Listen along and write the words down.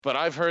But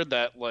I've heard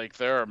that like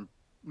there are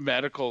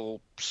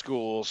medical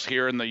schools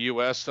here in the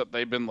US that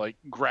they've been like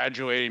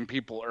graduating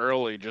people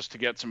early just to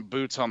get some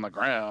boots on the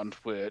ground,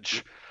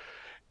 which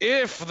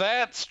if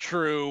that's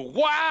true,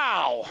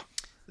 wow.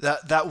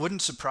 That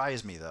wouldn't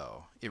surprise me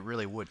though. It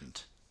really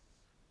wouldn't.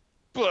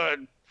 But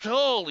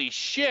holy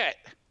shit.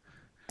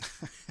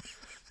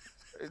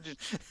 It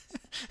just-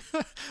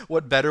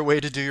 What better way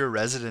to do your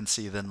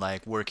residency than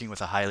like working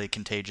with a highly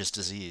contagious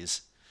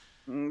disease?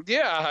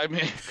 Yeah, I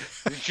mean,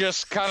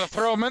 just kind of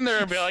throw them in there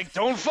and be like,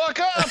 don't fuck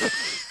up.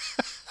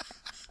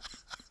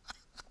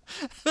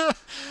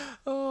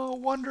 Oh,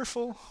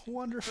 wonderful,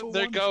 wonderful,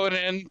 They're wonderful. going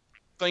in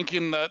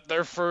thinking that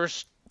their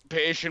first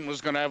patient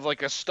was going to have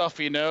like a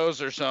stuffy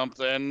nose or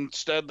something.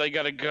 Instead, they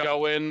got to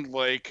go in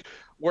like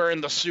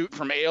wearing the suit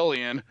from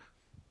Alien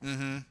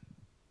Mm-hmm.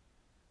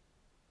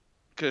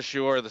 because she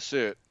wore the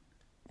suit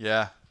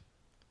Yeah.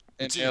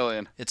 in It's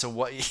Alien. it's a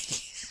what?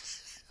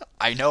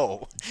 I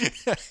know.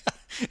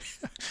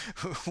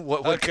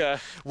 what what Okay.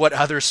 what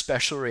other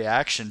special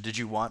reaction did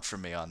you want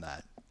from me on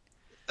that?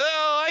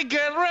 Oh, I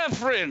get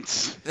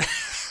reference.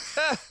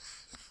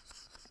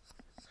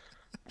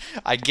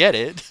 I get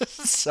it.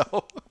 So,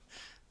 all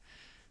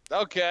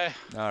Okay.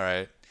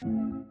 right.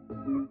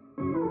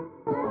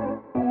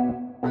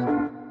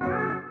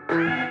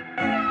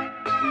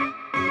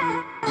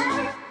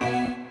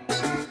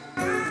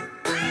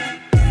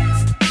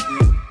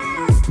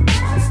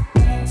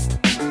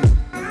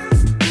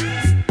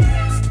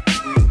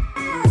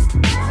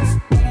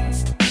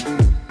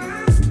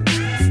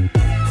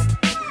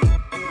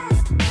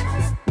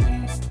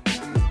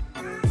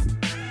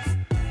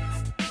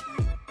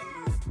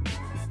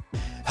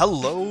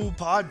 Hello,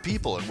 pod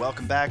people, and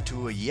welcome back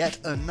to yet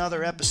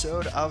another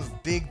episode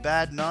of Big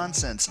Bad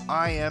Nonsense.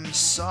 I am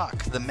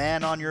Sock, the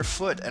man on your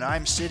foot, and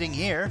I'm sitting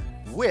here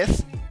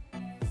with.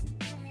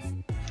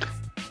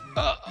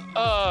 No,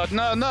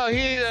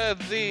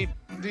 the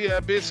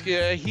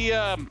biscuit.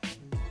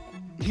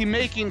 He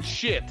making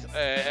shit.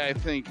 I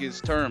think his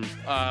term.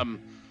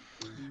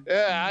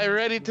 I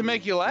ready to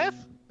make you laugh?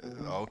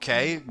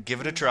 Okay,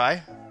 give it a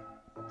try.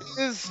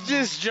 It's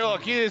just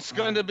joke. It's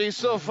going to be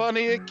so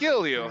funny it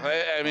kill you.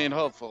 I mean,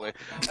 hopefully.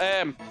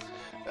 Um,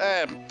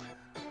 um,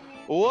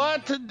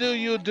 what do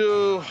you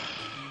do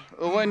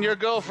when your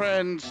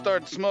girlfriend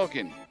starts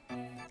smoking?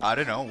 I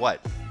don't know,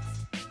 what?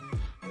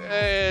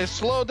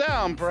 Slow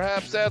down.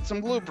 Perhaps add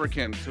some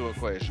lubricant to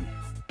equation.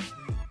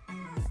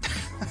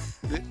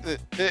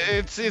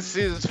 It's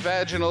his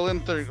vaginal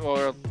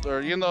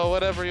or you know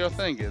whatever your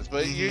thing is.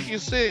 But you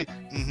see,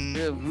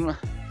 Mm-hmm.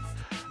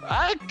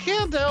 I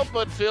can't help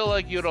but feel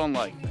like you don't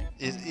like me.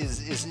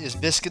 Is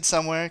Biscuit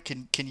somewhere?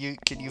 Can you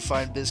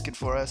find Biscuit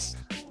for us?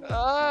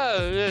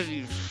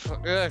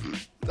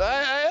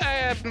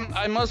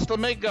 I must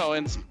make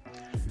goings.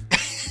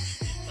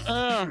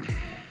 Um,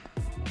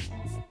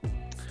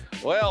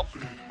 well,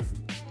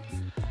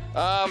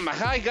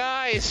 hi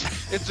guys.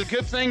 It's a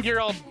good thing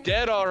you're all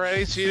dead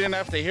already, so you didn't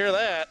have to hear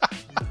that.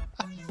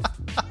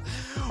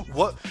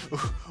 What?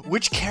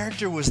 Which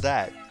character was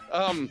that?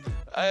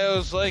 I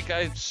was like,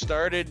 I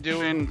started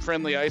doing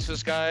Friendly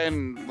ISIS guy,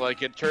 and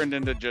like it turned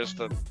into just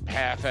a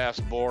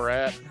half-assed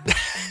Borat.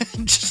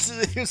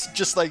 It was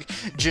just like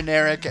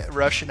generic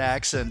Russian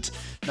accent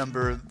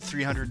number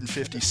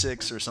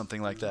 356 or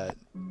something like that.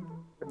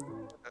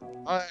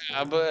 But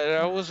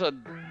I was a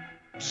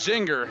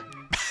zinger.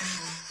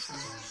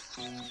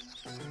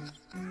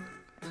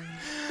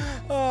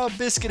 Oh,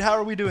 Biscuit, how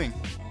are we doing?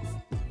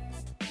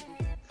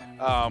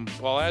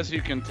 Well, as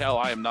you can tell,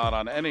 I am not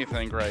on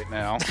anything right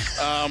now.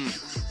 Um,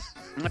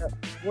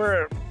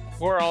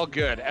 we're all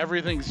good.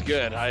 Everything's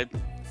good.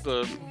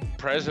 The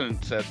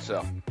president said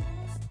so.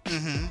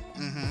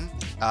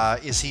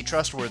 Is he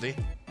trustworthy?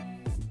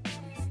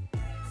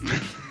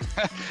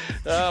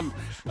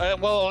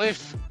 Well,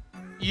 if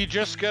you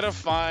just gotta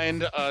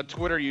find a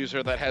Twitter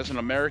user that has an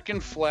American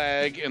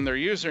flag in their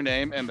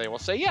username, and they will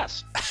say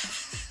yes.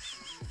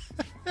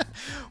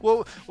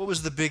 What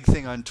was the big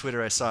thing on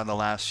Twitter I saw in the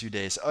last few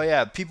days? Oh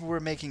yeah, people were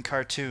making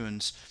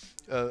cartoons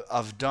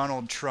of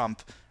Donald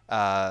Trump,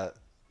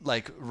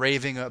 like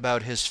raving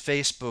about his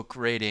Facebook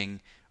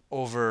rating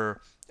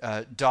over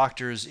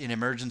doctors in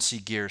emergency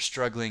gear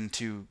struggling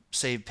to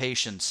save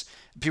patients.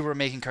 People were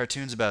making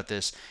cartoons about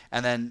this,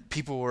 and then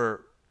people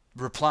were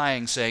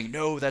replying saying,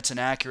 no, that's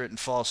inaccurate and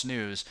false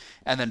news.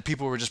 And then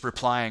people were just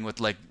replying with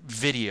like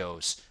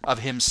videos of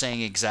him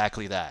saying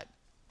exactly that.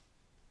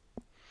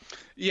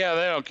 Yeah,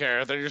 they don't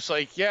care. They're just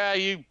like, yeah,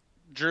 you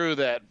drew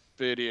that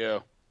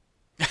video.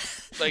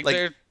 Like Like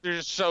they're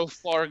just so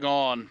far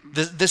gone.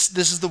 this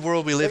is the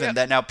world we live They in,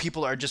 got that now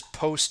people are just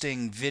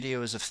posting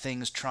videos of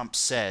things Trump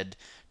said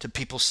to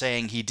people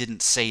saying he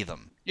didn't say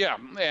them. Yeah,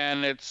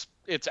 and it's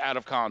out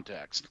of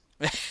context.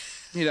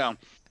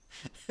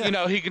 You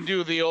know, he can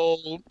do the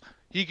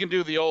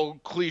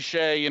old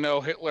cliche,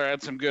 Hitler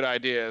had some good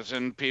ideas,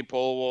 and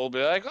people will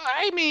be like,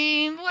 I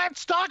mean,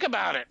 let's talk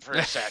about it for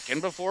a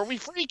second before we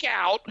freak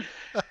out.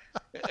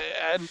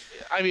 And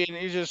I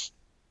mean,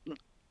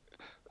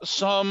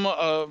 some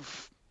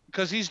of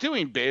because he's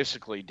doing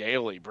basically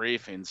daily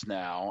briefings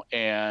now,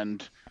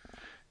 and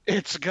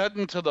it's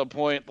gotten to the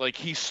point, like,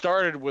 he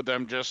started with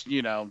them just,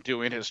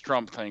 doing his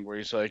Trump thing where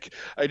he's like,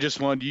 I just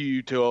want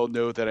you to all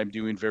know that I'm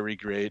doing very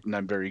great and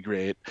I'm very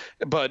great.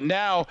 But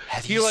now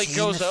Have he, you like, seen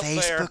goes the up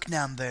there. Facebook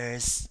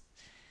numbers?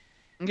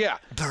 Yeah.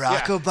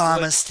 Barack Yeah.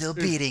 Obama's Like, still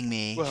beating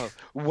me. well,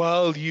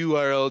 while you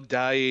are all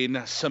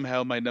dying,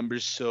 somehow my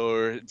numbers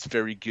soar. It's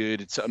very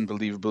good. It's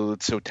unbelievable.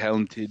 It's so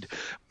talented.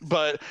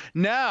 But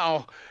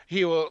now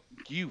he will.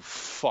 You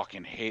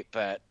fucking hate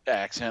that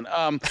accent.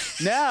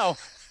 Now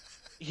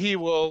he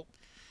will.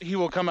 He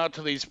will come out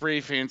to these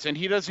briefings, and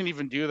he doesn't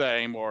even do that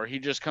anymore. He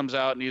just comes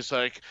out and he's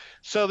like,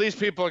 "So these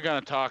people are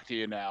gonna talk to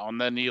you now," and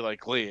then he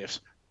like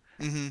leaves.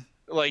 Mm-hmm.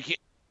 Like,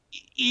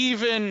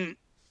 even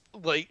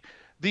like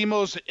the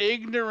most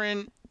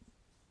ignorant,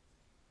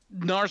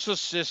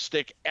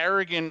 narcissistic,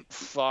 arrogant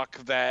fuck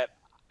that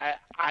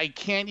I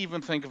can't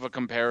even think of a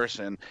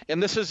comparison.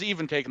 And this is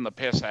even taking the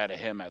piss out of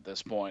him at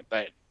this point.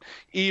 That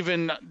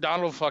even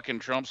Donald fucking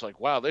Trump's like,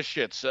 wow, this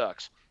shit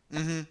sucks.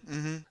 Mm-hmm.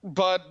 Mm-hmm.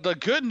 But the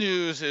good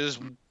news is,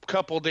 a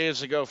couple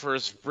days ago for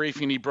his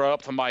briefing, he brought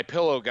up the My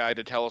Pillow guy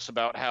to tell us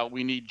about how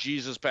we need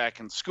Jesus back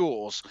in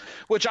schools,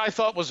 which I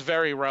thought was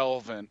very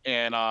relevant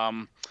and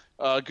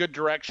a good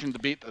direction to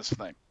beat this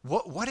thing.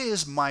 What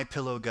is My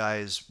Pillow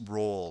guy's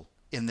role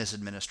in this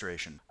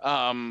administration?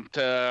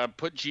 To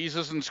put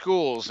Jesus in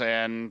schools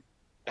and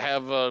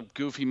have a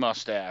goofy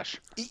mustache.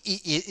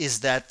 Is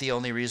that the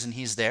only reason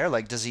he's there?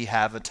 Like, does he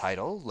have a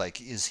title?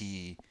 Like, is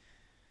he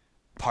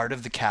part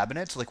of the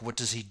cabinet? Like, what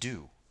does he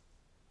do?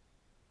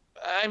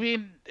 I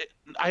mean,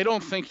 I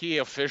don't think he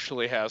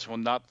officially has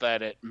one, not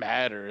that it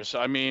matters.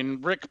 I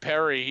mean, Rick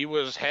Perry, he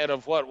was head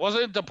of what? Was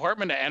it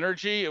Department of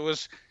Energy? It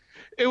was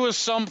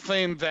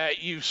something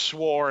that you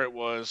swore it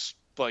was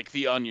like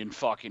the Onion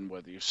fucking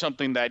with you.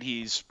 Something that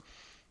he's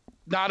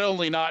not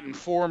only not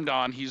informed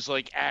on, he's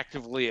like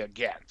actively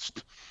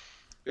against.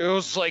 It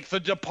was like the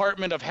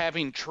Department of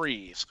having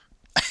trees.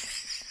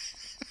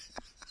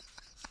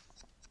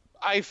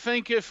 I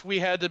think if we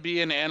had to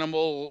be an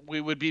animal,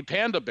 we would be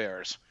panda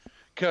bears.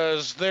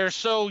 Because they're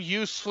so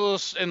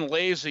useless and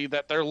lazy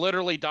that they're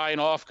literally dying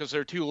off because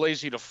they're too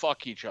lazy to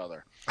fuck each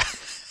other.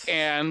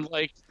 And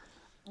like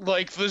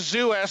the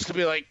zoo has to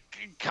be like,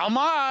 come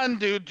on,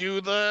 dude, do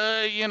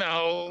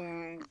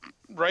the,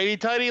 righty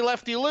tighty,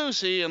 lefty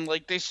loosey, and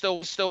like they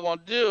still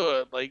won't do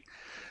it. Like,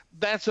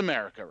 that's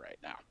America right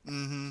now.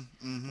 Mm-hmm.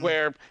 Mm-hmm.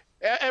 Where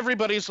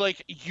everybody's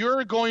like,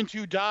 you're going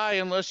to die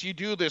unless you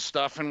do this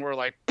stuff, and we're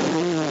like,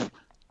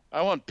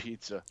 I want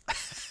pizza.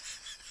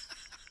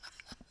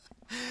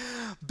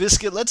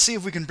 Biscuit, let's see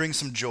if we can bring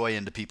some joy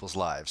into people's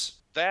lives.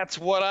 That's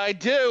what I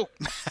do.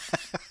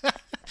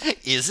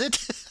 Is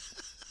it?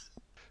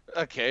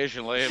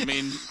 Occasionally. I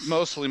mean,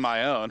 mostly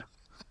my own.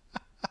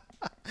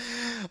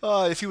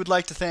 If you would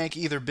like to thank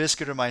either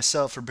Biscuit or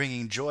myself for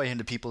bringing joy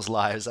into people's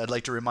lives, I'd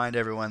like to remind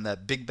everyone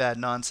that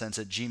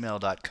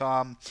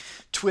bigbadnonsense@gmail.com,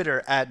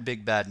 Twitter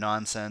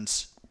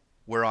 @bigbadnonsense.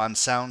 We're on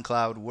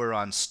SoundCloud, we're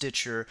on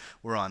Stitcher,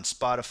 we're on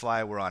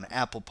Spotify, we're on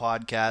Apple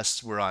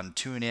Podcasts, we're on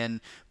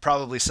TuneIn,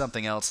 probably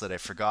something else that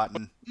I've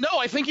forgotten. No,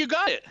 I think you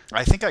got it.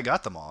 I think I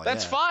got them all.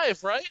 That's yeah.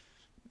 5, right?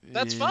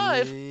 That's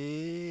 5.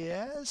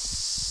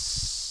 Yes.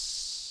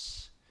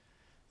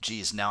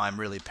 Geez, now I'm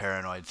really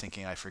paranoid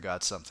thinking I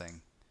forgot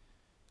something.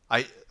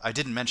 I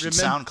didn't mention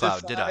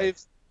SoundCloud, did I?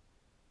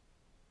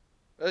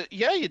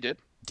 Yeah, you did.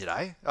 Did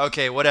I?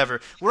 Okay, whatever.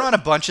 We're on a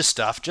bunch of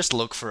stuff. Just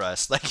look for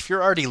us. Like, if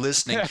you're already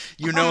listening,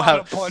 you know how.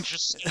 A bunch of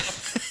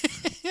stuff.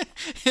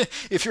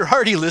 If you're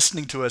already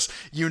listening to us,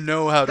 you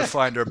know how to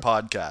find our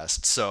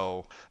podcast.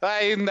 So.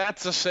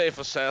 That's a safe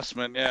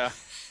assessment. Yeah.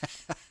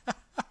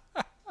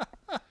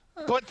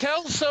 But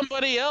tell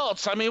somebody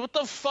else. I mean, what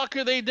the fuck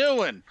are they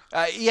doing?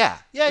 Yeah.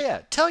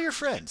 Tell your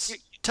friends.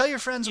 Tell your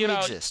friends we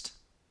exist.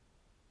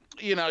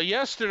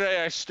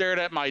 Yesterday I stared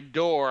at my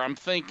door. I'm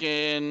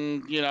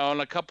thinking, in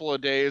a couple of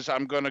days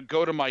I'm going to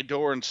go to my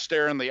door and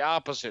stare in the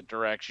opposite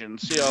direction,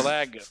 see how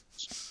that goes.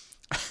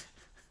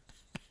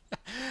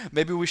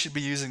 Maybe we should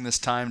be using this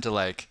time to,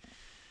 like,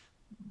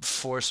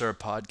 force our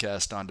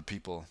podcast onto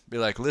people. Be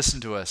like, listen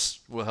to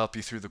us. We'll help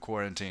you through the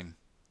quarantine.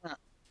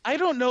 I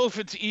don't know if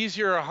it's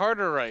easier or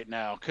harder right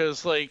now,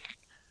 because, like,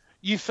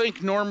 you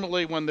think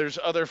normally when there's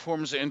other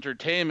forms of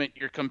entertainment,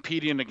 you're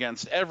competing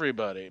against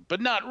everybody, but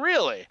not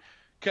really.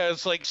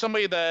 Because, like,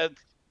 somebody that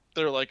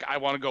they're like, I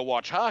want to go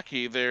watch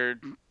hockey, they're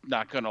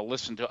not going to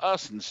listen to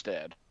us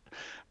instead.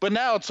 But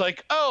now it's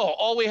like, oh,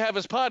 all we have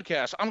is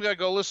podcasts. I'm going to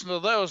go listen to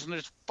those, and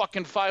there's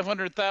fucking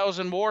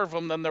 500,000 more of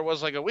them than there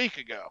was like a week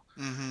ago.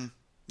 Mm-hmm.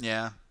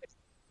 Yeah.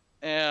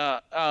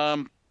 Yeah.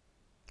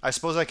 I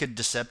suppose I could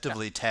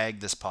deceptively tag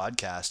this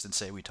podcast and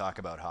say we talk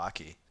about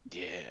hockey.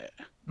 Yeah.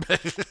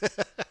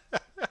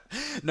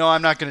 No,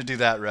 I'm not going to do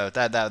that route.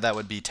 That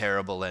would be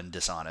terrible and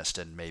dishonest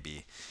and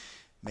maybe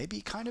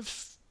kind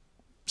of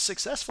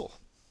successful.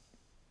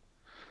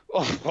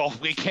 Oh, well,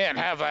 we can't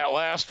have that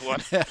last one.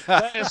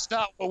 That is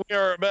not what we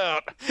are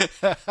about.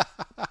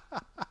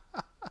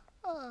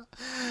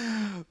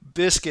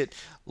 Biscuit,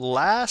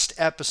 last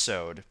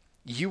episode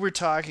You were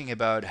talking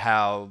about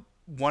how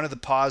one of the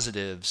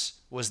positives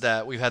was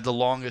that we've had the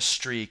longest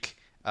streak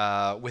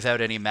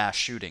without any mass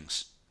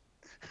shootings.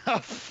 Oh,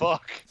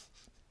 fuck.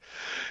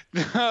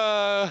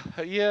 Yeah,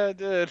 I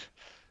did.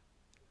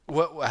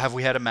 What have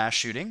we had a mass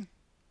shooting?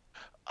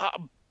 Uh,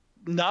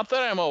 Not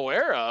that I'm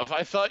aware of.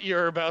 I thought you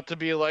were about to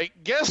be like,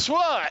 guess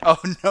what? Oh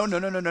no no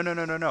no no no no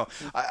no no no!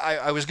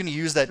 I was going to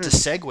use that to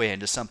segue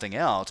into something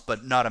else,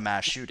 but not a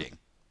mass shooting.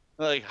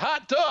 Like,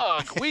 hot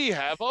dog, we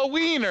have a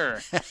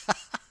wiener.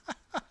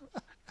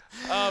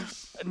 Um,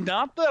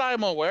 Not that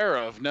I'm aware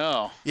of,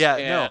 no. Yeah,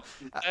 And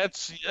no,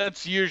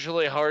 that's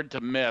usually hard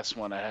to miss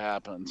when it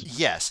happens.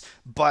 yes,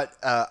 but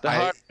The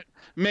hard,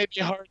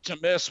 maybe hard to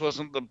miss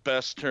wasn't the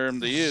best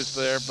term to use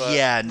there, but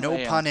yeah, no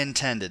man. pun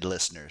intended,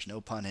 listeners, no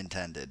pun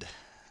intended.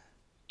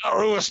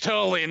 Oh, it was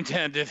totally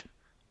intended.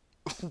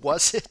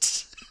 Was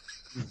it?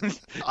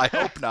 I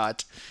hope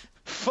not.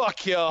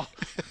 Fuck y'all.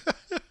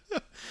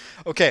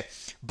 Okay,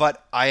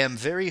 but I am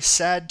very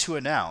sad to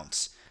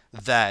announce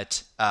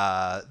that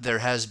there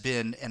has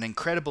been an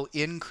incredible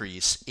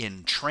increase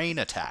in train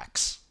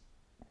attacks.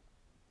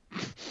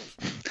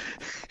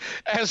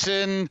 As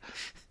in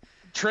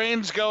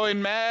trains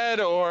going mad,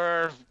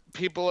 or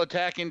people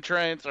attacking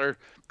trains, or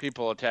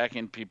people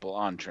attacking people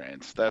on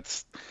trains.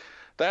 That's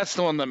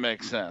the one that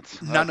makes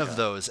sense. None of Okay.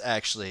 those,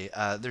 actually.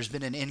 There's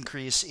been an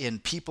increase in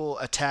people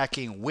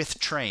attacking with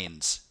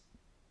trains.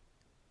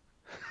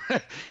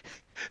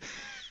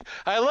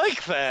 I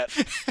like that.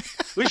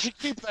 We should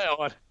keep that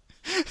one.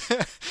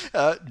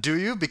 Do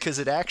you? Because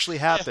it actually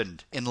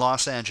happened in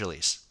Los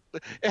Angeles.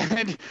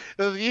 And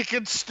you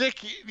can stick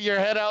your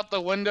head out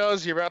the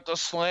windows. You're about to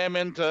slam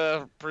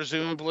into,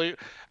 presumably.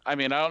 I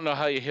mean, I don't know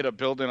how you hit a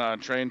building on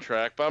a train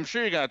track, but I'm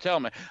sure you're gonna tell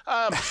me.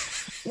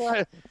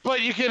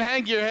 But you can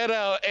hang your head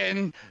out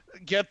and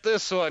get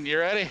this one. You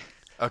ready?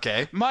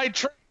 Okay. My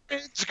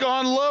train's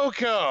gone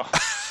loco.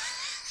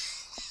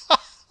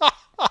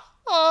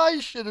 I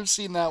should have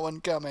seen that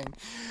one coming.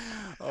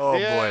 Oh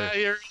Yeah, boy.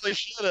 you really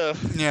should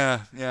have.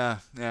 Yeah, yeah,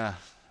 yeah.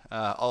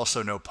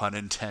 Also, no pun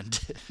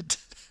intended.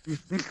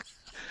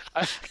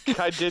 I,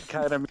 I did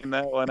kind of mean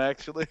that one,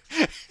 actually.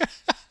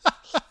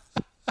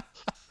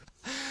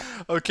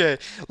 Okay,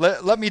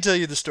 let me tell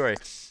you the story.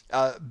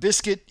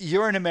 Biscuit,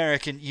 you're an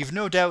American. You've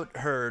no doubt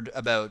heard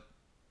about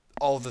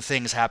all the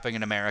things happening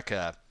in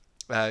America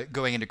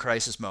going into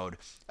crisis mode.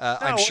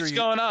 I'm sure What's you.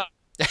 going on?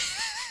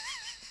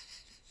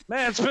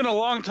 Man, it's been a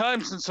long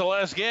time since the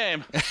last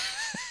game.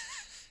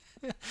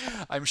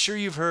 I'm sure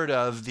you've heard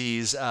of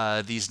these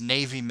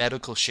Navy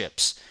medical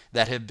ships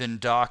that have been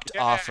docked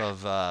Yeah. off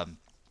of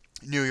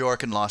New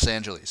York and Los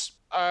Angeles.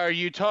 Are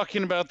you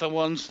talking about the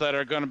ones that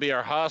are going to be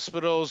our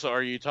hospitals, or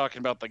are you talking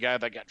about the guy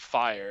that got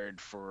fired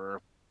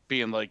for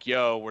being like,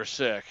 "Yo, we're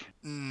sick"?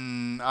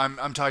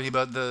 I'm talking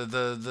about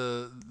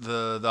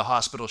the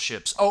hospital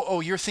ships.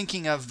 Oh, you're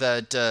thinking of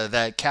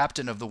that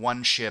captain of the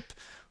one ship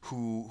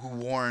who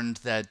warned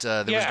that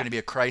there was Yeah. going to be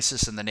a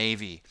crisis in the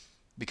Navy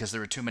because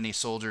there were too many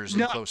soldiers in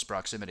No. close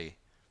proximity.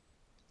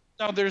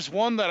 Now, there's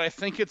one that I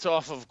think it's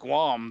off of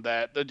Guam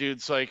that the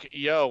dude's like,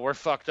 "Yo, we're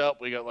fucked up.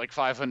 We got like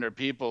 500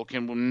 people.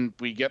 Can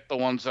we get the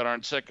ones that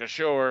aren't sick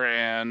ashore?"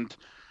 And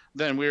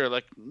then we were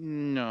like,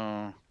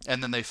 "No,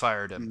 And then they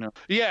fired him. no."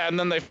 Yeah, and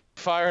then they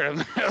fired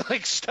him. They're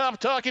like, "Stop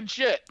talking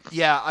shit."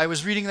 Yeah, I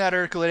was reading that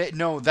article.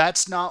 No,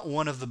 that's not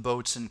one of the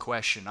boats in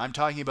question. I'm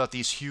talking about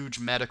these huge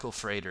medical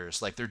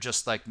freighters. Like they're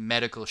just like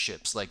medical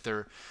ships. Like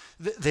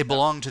they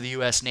belong to the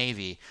U.S.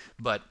 Navy,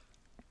 but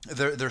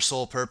their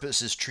sole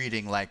purpose is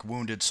treating like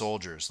wounded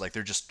soldiers. Like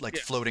they're just like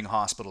Yeah. floating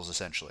hospitals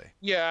essentially.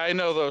 Yeah, I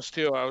know those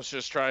too. I was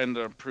just trying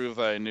to prove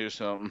that I knew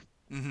something.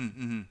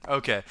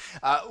 Okay.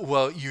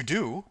 Well, you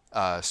do.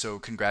 So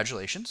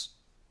congratulations.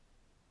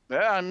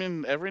 Yeah, I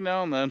mean, every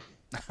now and then.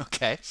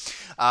 Okay.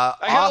 I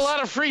got a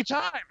lot of free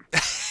time.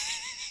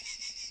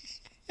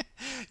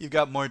 You've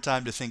got more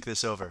time to think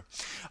this over.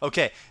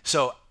 Okay,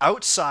 so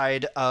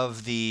outside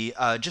of the,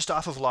 just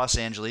off of Los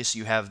Angeles,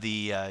 you have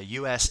the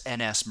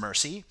USNS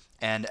Mercy,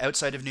 and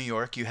outside of New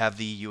York, you have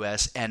the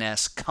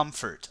USNS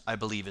Comfort, I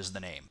believe is the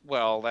name.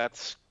 Well,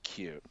 that's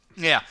cute.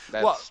 Yeah,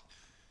 That's well,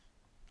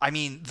 I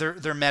mean,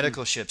 they're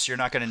medical ships. You're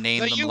not going to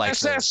name the them like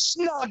the. USS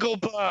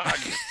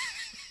Snugglebug.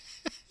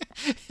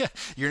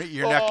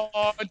 You're not.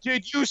 Oh,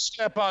 did you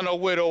step on a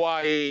widow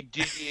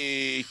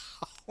IED?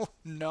 Oh,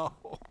 no.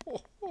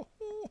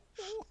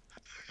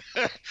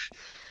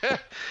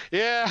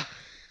 Yeah,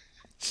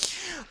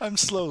 I'm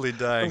slowly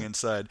dying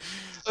inside.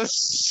 the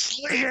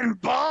slinging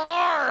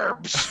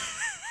barbs.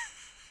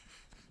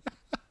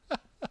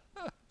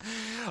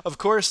 Of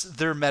course,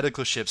 they're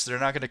medical ships. They're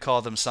not going to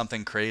call them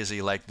something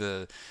crazy like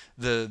the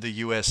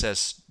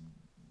USS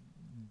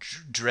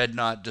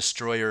Dreadnought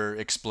Destroyer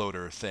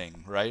Exploder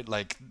thing, right?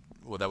 Like,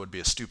 well, that would be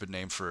a stupid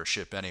name for a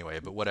ship anyway,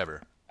 but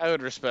whatever. I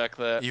would respect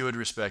that. You would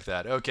respect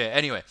that. Okay,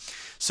 anyway.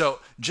 So,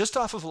 just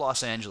off of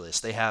Los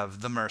Angeles, they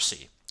have the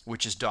Mercy,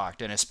 which is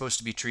docked, and it's supposed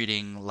to be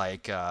treating,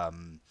 like,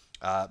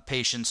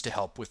 patients to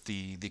help with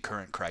the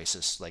current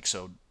crisis. Like,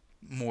 so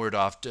moored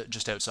off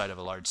just outside of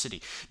a large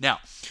city. Now,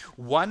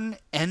 one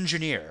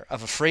engineer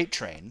of a freight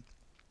train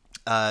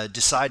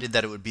decided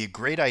that it would be a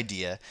great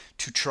idea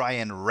to try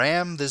and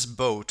ram this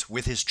boat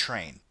with his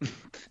train.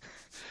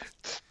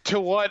 To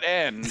what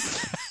end?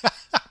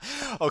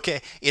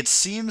 Okay, it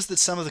seems that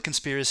some of the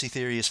conspiracy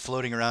theories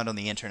floating around on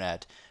the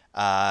internet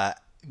uh,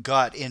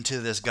 got into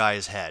this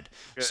guy's head.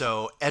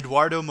 So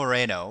Eduardo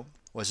Moreno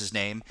was his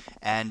name,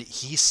 and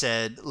he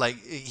said,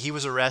 like, he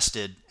was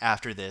arrested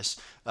after this,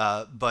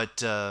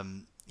 but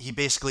he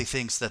basically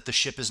thinks that the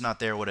ship is not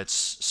there what it's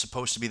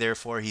supposed to be there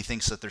for. He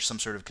thinks that there's some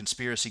sort of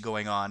conspiracy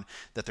going on,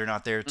 that they're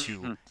not there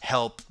to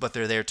help, but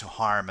they're there to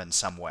harm in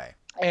some way.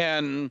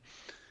 And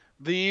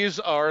these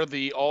are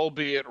the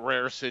albeit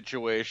rare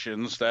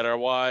situations that are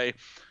why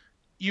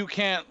you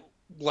can't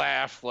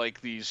laugh like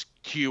these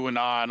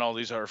QAnon, all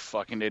these are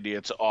fucking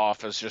idiots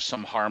off as just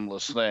some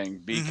harmless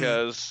thing,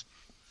 because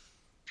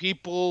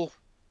people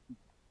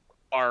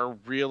are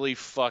really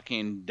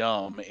fucking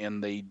dumb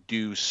and they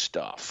do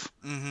stuff.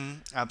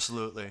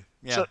 Absolutely.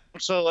 Yeah.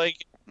 So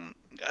like,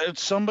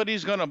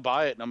 somebody's gonna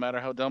buy it no matter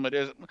how dumb it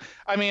is.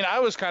 I mean, I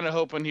was kind of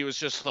hoping he was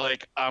just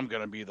like, I'm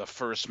gonna be the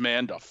first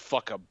man to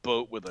fuck a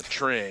boat with a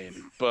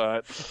train,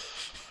 but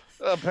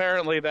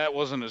apparently that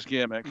wasn't his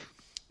gimmick.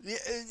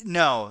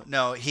 No.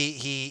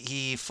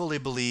 He fully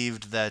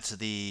believed that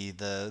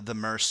the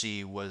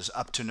Mercy was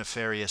up to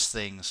nefarious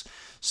things.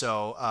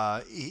 So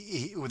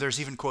there's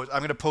even quotes. I'm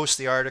going to post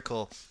the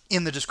article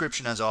in the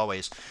description as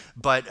always.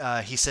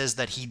 But he says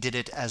that he did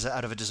it as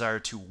out of a desire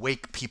to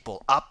wake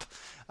people up,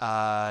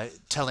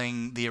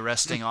 telling the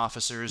arresting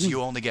officers,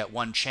 "You only get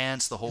one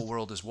chance. The whole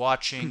world is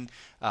watching.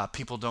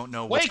 People don't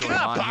know what's Wake going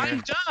up! on here."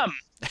 I'm dumb.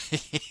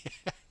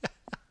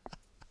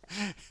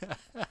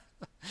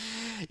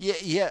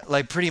 Yeah,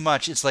 like pretty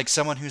much it's like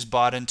someone who's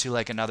bought into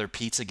like another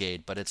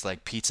Pizzagate, but it's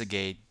like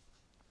Pizzagate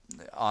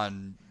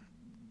on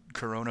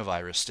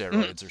coronavirus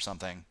steroids or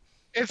something.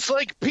 It's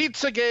like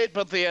Pizzagate,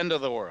 but the end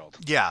of the world.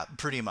 Yeah,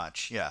 pretty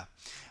much. Yeah.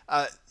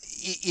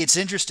 It's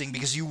interesting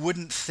because you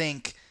wouldn't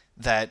think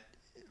that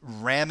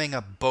ramming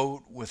a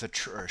boat with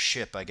or a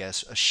ship, I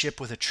guess, a ship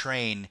with a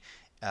train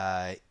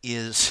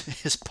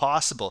is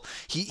possible.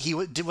 He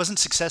wasn't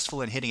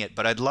successful in hitting it,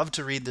 but I'd love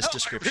to read this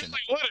description. I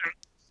really wouldn't.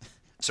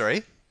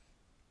 Sorry?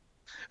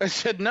 I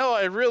said, no,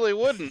 I really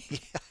wouldn't.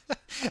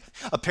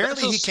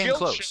 Apparently he came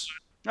close.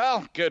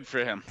 Well, good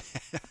for him.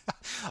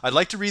 I'd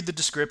like to read the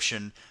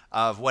description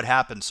of what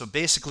happened. So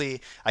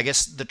basically, I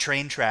guess the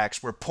train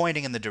tracks were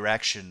pointing in the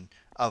direction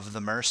of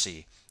the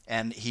Mercy,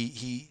 and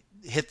he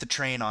hit the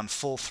train on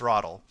full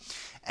throttle.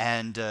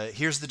 And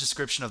here's the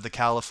description of the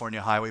California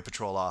Highway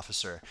Patrol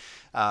officer.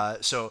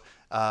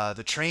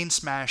 The train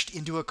smashed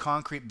into a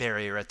concrete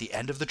barrier at the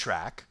end of the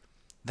track,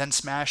 then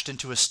smashed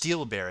into a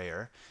steel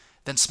barrier,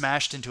 then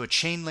smashed into a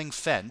chain link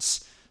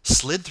fence,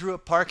 slid through a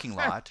parking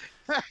lot.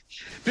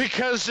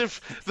 Because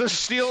if the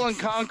steel and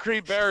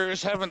concrete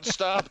barriers haven't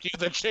stopped you,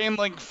 the chain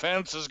link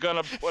fence is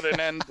going to put an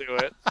end to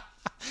it.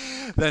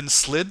 Then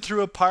slid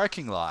through a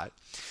parking lot,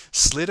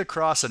 slid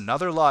across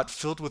another lot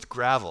filled with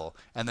gravel,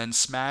 and then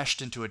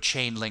smashed into a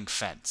chain link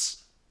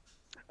fence.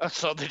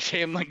 So the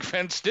chain link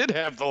fence did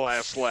have the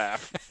last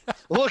laugh.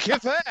 Look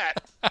at that.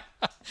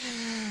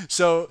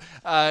 So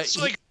it's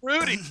like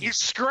Rudy, he's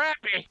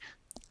scrappy.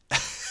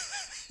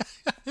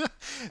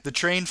 The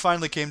train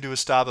finally came to a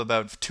stop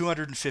about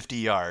 250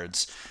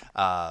 yards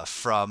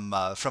from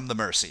the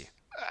Mercy.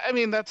 I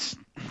mean, that's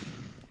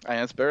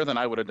better than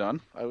I would have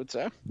done, I would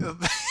say.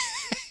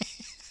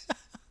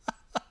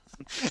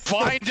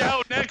 Find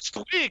out next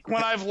week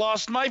when I've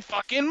lost my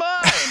fucking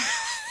mind.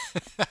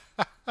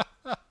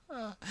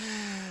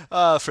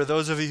 For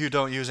those of you who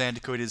don't use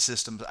antiquated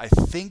systems, I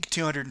think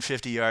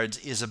 250 yards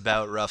is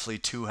about roughly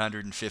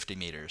 250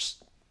 meters.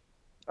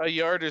 A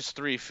yard is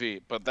 3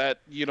 feet, but that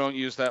you don't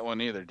use that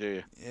one either,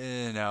 do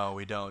you? No,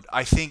 we don't.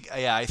 I think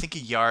a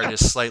yard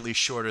is slightly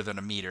shorter than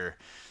a meter.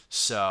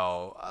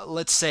 So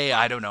let's say,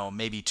 I don't know,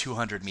 maybe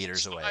 200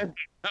 meters away.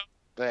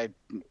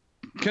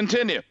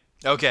 Continue.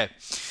 Okay.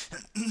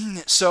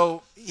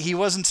 So he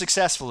wasn't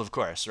successful, of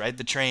course, right?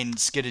 The train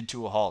skidded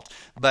to a halt.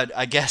 But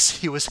I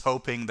guess he was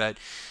hoping that,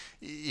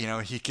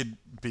 he could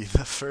be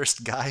the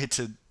first guy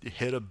to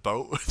hit a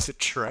boat with a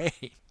train.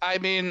 I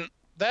mean,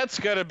 that's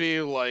got to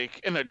be like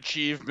an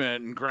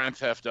achievement in Grand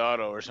Theft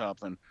Auto or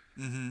something.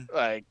 Mm-hmm.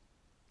 Like,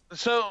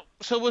 so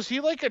was he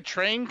like a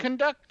train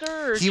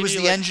conductor? Or he was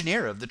the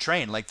engineer of the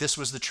train. Like, this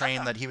was the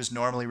train that he was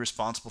normally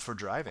responsible for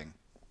driving.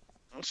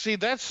 See,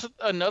 that's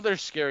another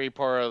scary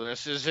part of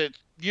this, is it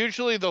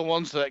usually the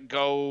ones that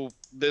go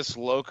this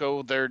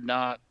loco, they're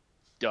not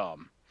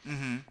dumb.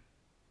 Mm-hmm.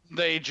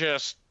 They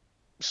just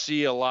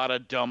see a lot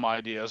of dumb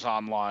ideas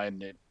online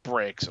and it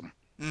breaks them.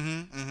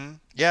 Mm-hmm, mm-hmm.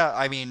 Yeah,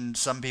 I mean,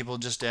 some people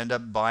just end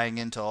up buying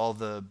into all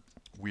the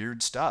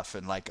weird stuff,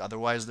 and like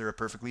otherwise they're a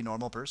perfectly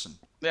normal person.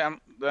 Yeah,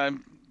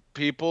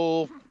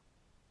 people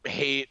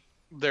hate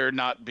there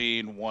not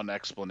being one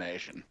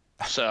explanation.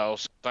 So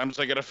sometimes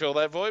I got to fill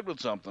that void with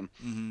something.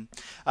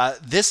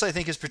 This, I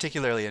think, is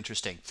particularly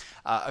interesting.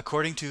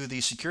 According to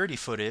the security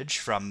footage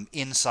from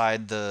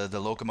inside the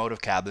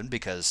locomotive cabin,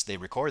 because they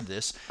record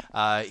this,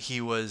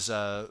 he was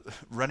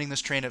running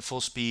this train at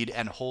full speed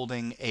and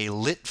holding a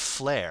lit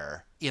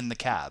flare in the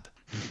cab.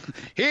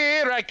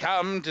 Here I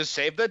come to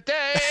save the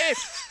day.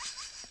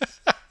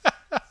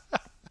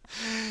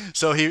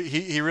 So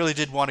he really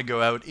did want to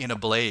go out in a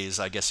blaze,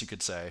 I guess you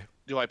could say.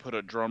 Do I put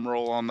a drum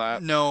roll on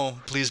that? No,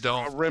 please A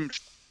don't. rim.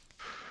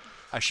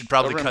 I should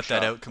probably A rim cut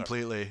that shot. out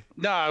completely.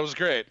 No, it was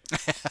great.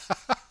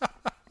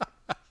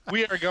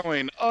 We are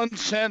going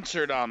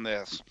uncensored on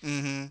this.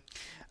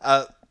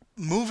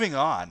 Moving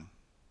on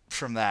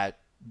from that,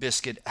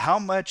 Biscuit, how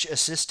much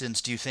assistance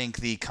do you think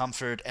the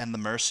Comfort and the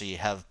Mercy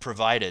have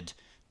provided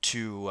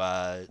to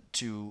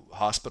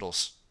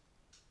hospitals?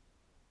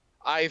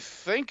 I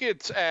think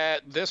it's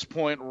at this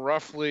point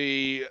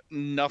roughly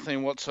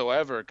nothing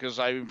whatsoever, because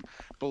I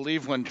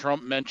believe when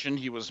Trump mentioned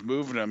he was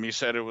moving them, he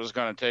said it was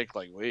going to take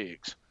like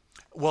weeks.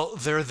 Well,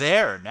 they're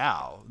there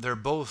now. They're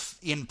both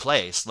in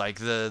place. Like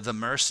the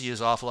Mercy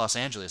is off Los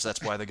Angeles.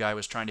 That's why the guy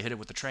was trying to hit it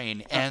with the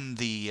train. And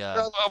the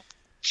Oh,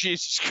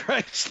 Jesus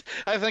Christ!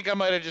 I think I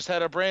might have just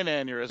had a brain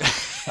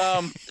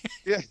aneurysm.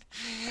 Yeah.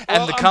 and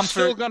Well, the I'm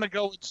still Comfort. going to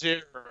go with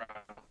 0.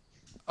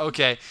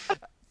 Okay.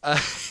 Uh,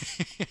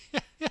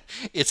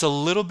 it's a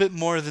little bit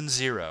more than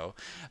 0.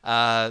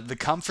 The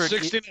Comfort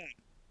 69.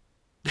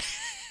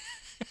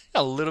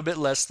 a little bit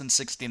less than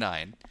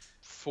 69.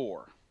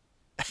 4.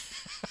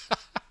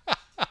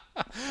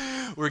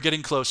 We're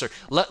getting closer.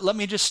 Let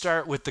me just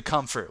start with the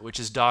Comfort, which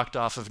is docked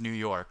off of New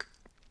York.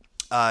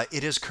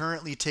 It is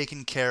currently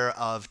taking care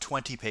of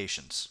 20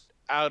 patients.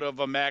 Out of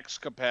a max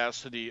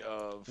capacity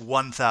of.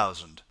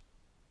 1,000.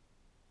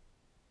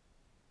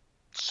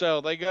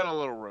 So they got a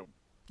little room.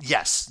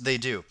 Yes, they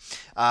do.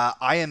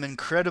 I am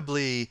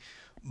incredibly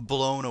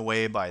blown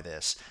away by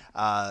this.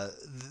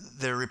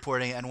 They're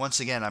reporting, and once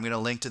again, I'm going to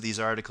link to these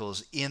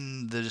articles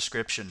in the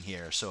description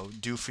here, so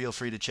do feel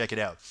free to check it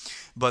out.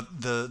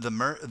 But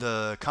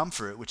the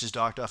Comfort, which is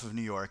docked off of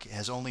New York,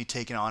 has only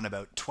taken on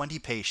about 20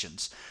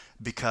 patients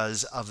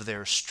because of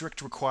their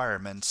strict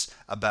requirements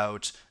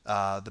about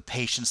the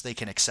patients they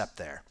can accept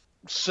there.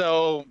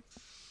 So,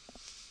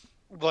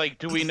 like,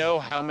 do we know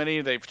how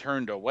many they've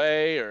turned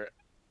away, or?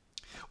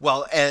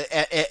 Well,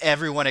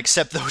 everyone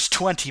except those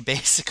 20,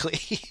 basically.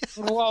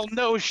 Well,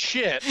 no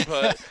shit,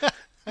 but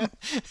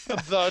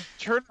the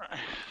turn.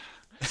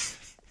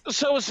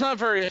 So it's not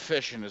very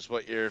efficient, is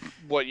what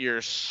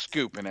you're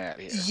scooping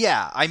at here.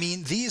 Yeah, I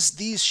mean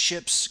these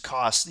ships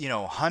cost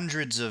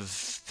hundreds of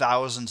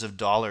thousands of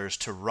dollars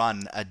to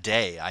run a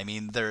day. I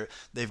mean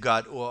they've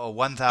got a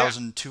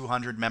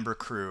 1,200 member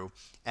crew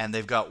and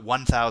they've got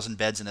 1,000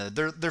 beds in it.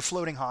 They're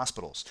floating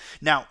hospitals.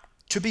 Now,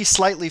 to be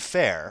slightly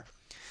fair,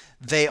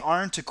 they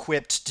aren't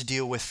equipped to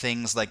deal with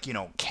things like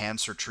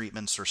cancer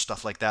treatments or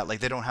stuff like that. Like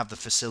they don't have the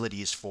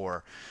facilities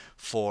for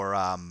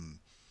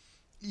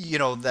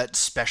that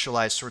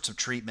specialized sorts of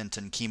treatment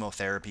and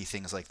chemotherapy,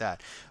 things like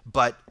that.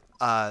 But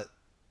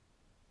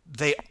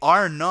they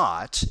are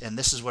not, and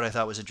this is what I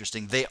thought was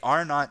interesting, they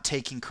are not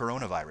taking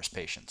coronavirus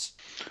patients.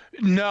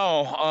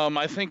 No,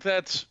 I think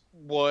that's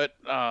what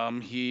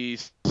he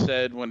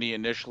said when he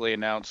initially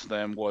announced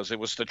them. It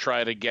was to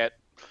try to get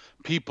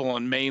people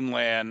in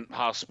mainland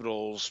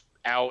hospitals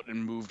out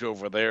and moved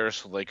over there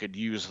so they could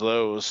use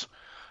those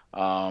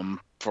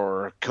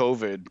for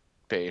COVID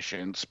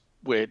patients,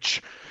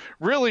 which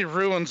really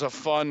ruins a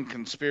fun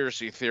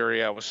conspiracy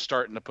theory I was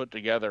starting to put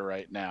together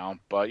right now.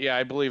 But yeah,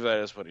 I believe that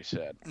is what he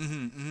said.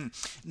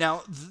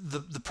 Now,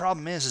 the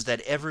problem is that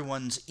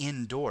everyone's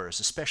indoors,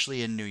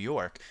 especially in New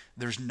York.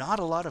 There's not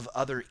a lot of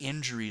other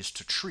injuries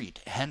to treat,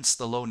 hence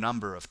the low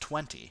number of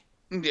 20.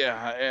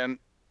 Yeah, and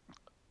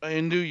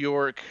in New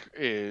York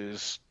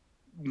is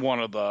one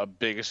of the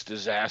biggest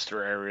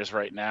disaster areas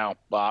right now,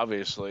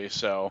 obviously.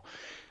 So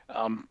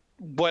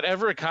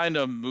whatever kind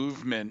of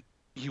movement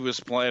he was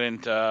planning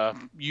to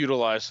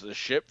utilize the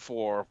ship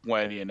for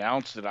when he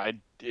announced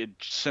it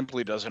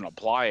simply doesn't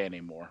apply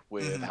anymore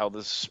with how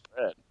this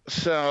spread.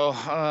 So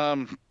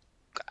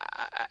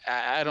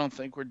I don't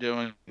think we're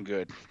doing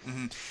good.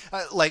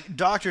 Like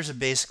doctors have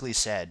basically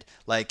said,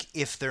 like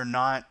if they're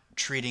not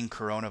treating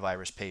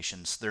coronavirus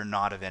patients, they're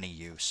not of any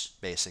use,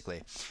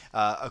 basically.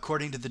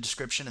 According to the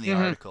description in the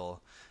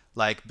article,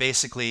 like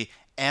basically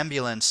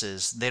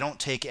ambulances, they don't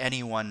take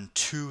anyone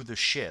to the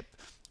ship.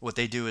 What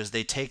they do is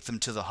they take them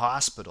to the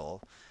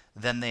hospital,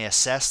 then they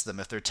assess them.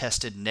 If they're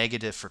tested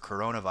negative for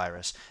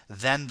coronavirus,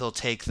 then they'll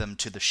take them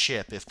to the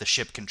ship if the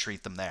ship can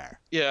treat them there.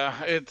 Yeah,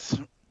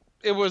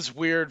 it was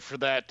weird for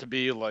that to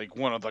be like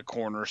one of the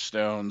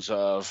cornerstones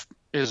of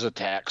his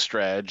attack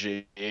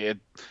strategy.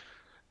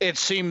 It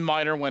seemed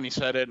minor when he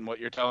said it, and what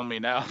you're telling me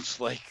now, it's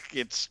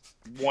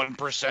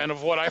 1%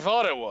 of what I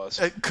thought it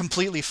was.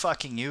 Completely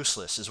fucking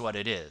useless is what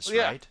it is,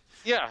 Yeah. right?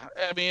 Yeah,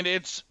 I mean,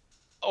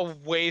 a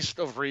waste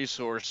of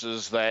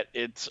resources that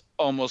it's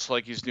almost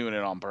like he's doing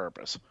it on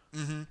purpose.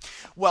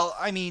 Well,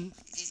 I mean,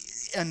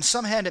 on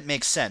some hand, it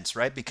makes sense,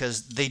 right?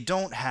 Because they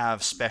don't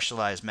have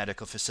specialized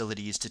medical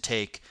facilities to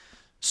take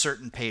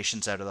certain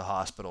patients out of the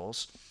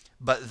hospitals.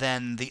 But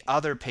then the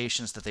other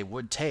patients that they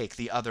would take,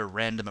 the other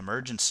random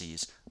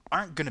emergencies,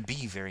 aren't going to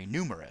be very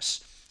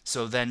numerous.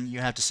 So then you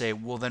have to say,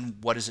 well, then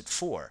what is it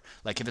for?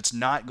 Like, if it's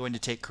not going to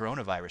take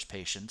coronavirus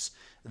patients,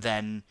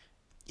 then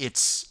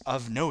it's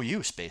of no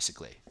use,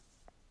 basically.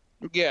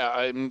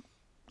 Yeah,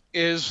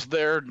 is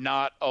there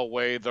not a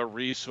way the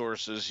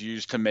resources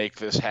used to make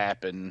this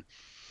happen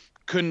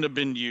couldn't have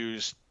been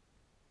used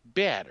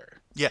better?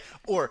 Yeah,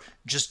 or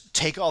just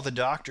take all the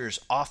doctors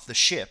off the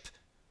ship,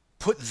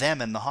 put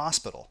them in the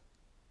hospital.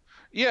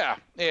 Yeah,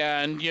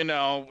 and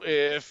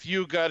if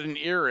you got an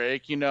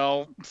earache,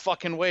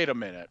 fucking wait a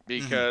minute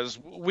Mm-hmm. because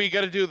we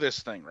got to do this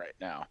thing right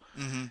now.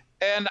 Mm-hmm.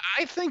 And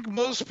I think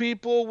most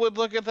people would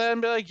look at that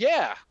and be like,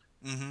 "Yeah,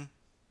 Mm-hmm.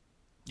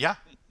 Yeah.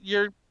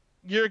 you're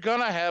you're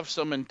gonna have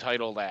some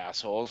entitled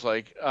assholes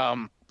like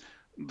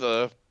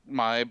the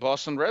my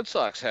Boston Red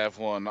Sox have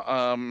one.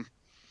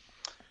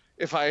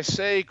 If I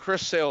say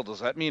Chris Sale, does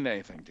that mean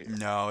anything to you?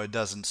 No, it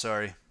doesn't.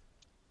 Sorry.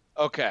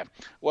 Okay.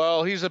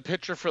 Well, he's a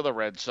pitcher for the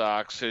Red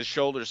Sox. His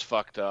shoulder's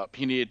fucked up.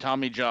 He needed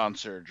Tommy John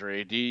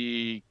surgery. Do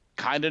you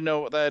kind of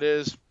know what that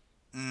is?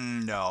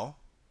 No.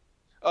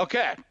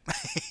 Okay.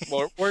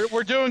 Well,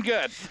 we're doing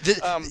good.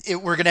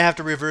 We're going to have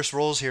to reverse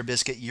roles here,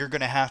 Biscuit. You're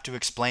going to have to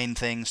explain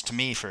things to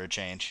me for a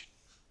change.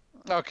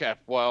 Okay.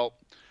 Well,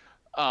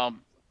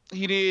 um,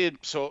 he needed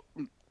so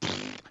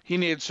he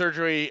needed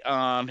surgery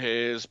on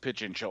his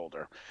pitching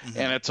shoulder, Mm-hmm.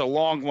 and it's a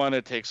long one.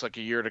 It takes like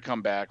a year to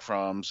come back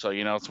from. So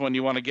it's when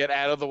you want to get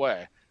out of the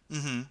way.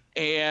 Mm-hmm.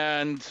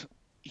 And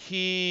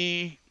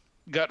he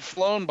got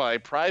flown by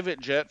private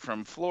jet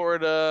from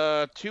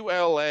Florida to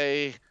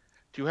LA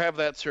to have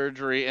that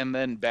surgery and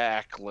then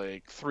back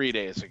like 3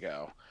 days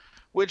ago,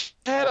 which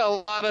had a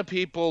lot of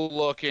people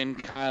looking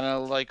kind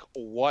of like,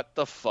 what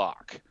the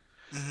fuck?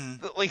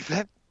 Mm-hmm. Like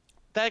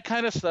that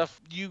kind of stuff,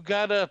 you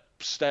gotta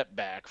step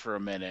back for a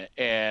minute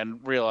and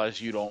realize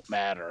you don't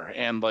matter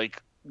and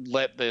like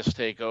let this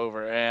take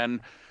over.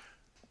 And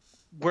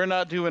we're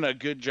not doing a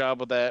good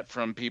job of that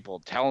from people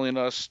telling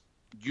us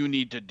you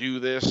need to do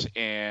this,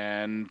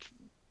 and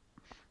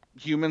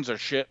humans are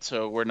shit,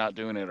 so we're not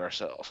doing it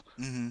ourselves.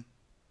 Mm-hmm.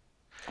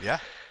 Yeah.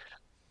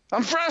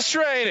 I'm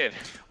frustrated.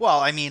 Well,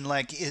 I mean,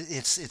 like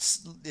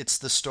it's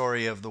the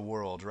story of the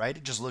world,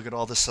 right? Just look at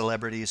all the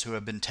celebrities who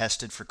have been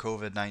tested for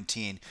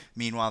COVID-19.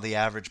 Meanwhile, the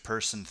average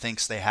person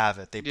thinks they have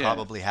it. They Yeah.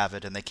 probably have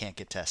it, and they can't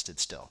get tested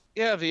still.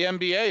 Yeah, the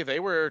NBA, they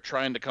were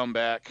trying to come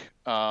back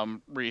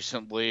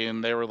recently,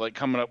 and they were like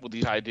coming up with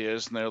these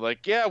ideas, and they're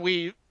like, yeah,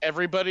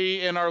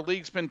 everybody in our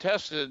league's been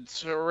tested,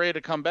 so we're ready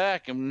to come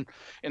back. And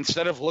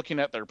instead of looking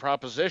at their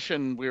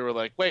proposition, we were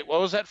like, wait, what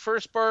was that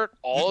first part?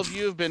 All of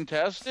you have been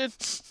tested?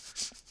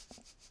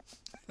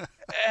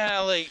 Yeah,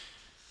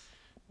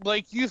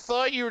 like you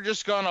thought you were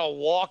just gonna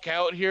walk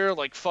out here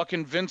like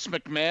fucking Vince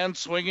McMahon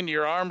swinging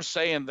your arms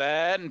saying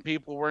that, and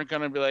people weren't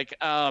gonna be like,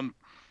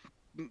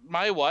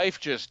 my wife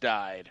just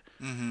died.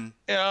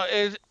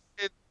 Mm-hmm.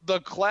 The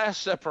class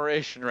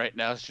separation right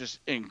now is just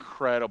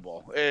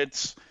incredible.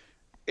 It's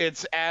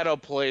at a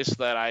place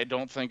that I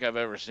don't think I've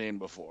ever seen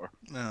before.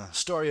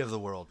 Story of the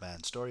world,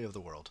 man. Story of the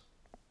world.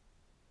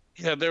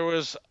 Yeah, there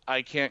was,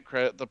 I can't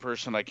credit the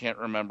person, I can't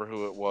remember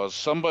who it was.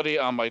 Somebody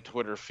on my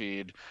Twitter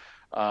feed,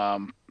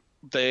 um,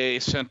 they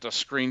sent a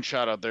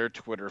screenshot of their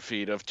Twitter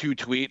feed of two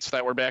tweets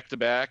that were back to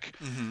back.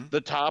 Mm-hmm.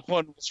 The top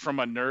one was from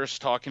a nurse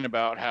talking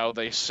about how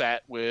they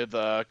sat with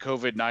a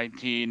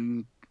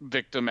COVID-19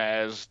 victim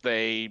as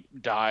they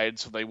died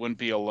so they wouldn't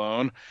be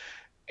alone.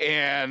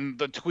 And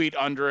the tweet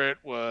under it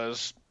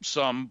was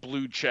some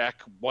blue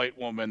check white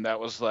woman that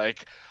was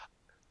like,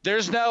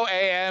 there's no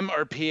AM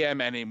or PM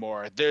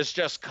anymore. There's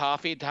just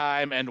coffee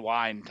time and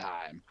wine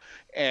time.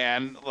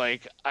 And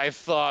like I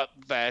thought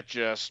that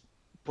just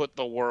put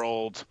the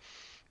world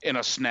in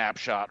a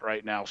snapshot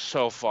right now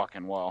so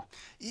fucking well.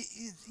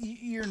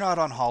 You're not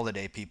on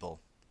holiday, people.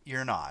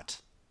 You're not.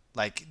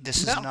 Like,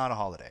 this is No, not a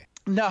holiday.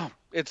 no,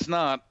 it's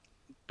not.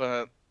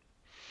 But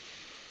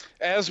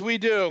as we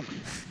do,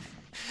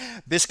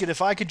 Biscuit, if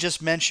I could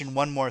just mention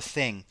one more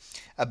thing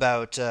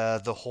about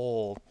the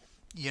whole,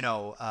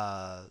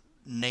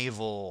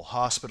 naval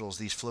hospitals,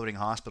 these floating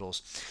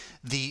hospitals.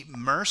 The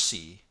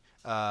Mercy,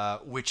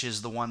 which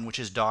is the one which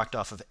is docked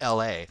off of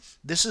L.A.,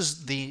 this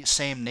is the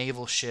same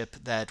naval ship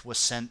that was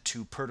sent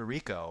to Puerto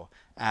Rico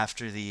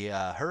after the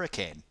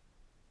hurricane.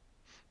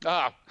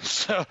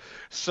 so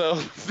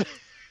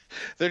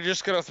they're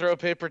just gonna throw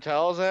paper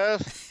towels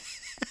at us.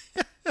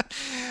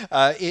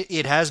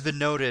 It has been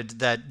noted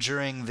that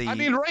during I the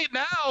mean, right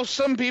now,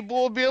 some people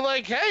will be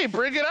like, "Hey,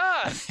 bring it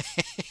on!"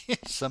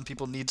 some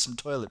people need some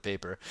toilet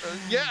paper.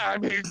 Yeah, I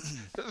mean,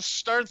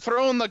 start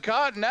throwing the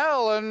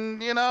cottonelle,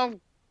 and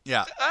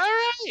Yeah. all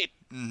right.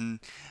 Hmm.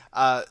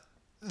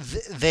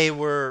 They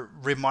were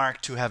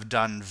remarked to have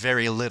done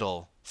very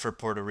little for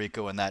Puerto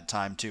Rico in that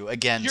time too.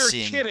 Again, You're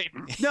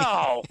kidding.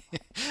 No.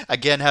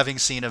 again having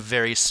seen a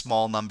very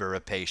small number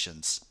of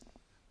patients.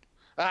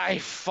 I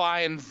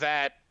find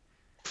that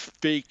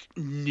fake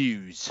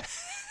news.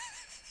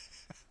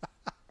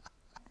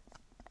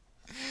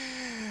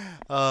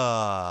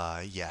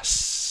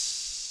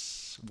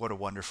 Yes. What a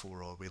wonderful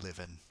world we live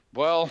in.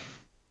 Well,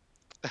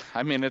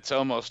 I mean, it's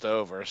almost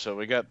over, so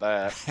we got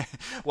that.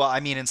 Well, I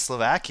mean, in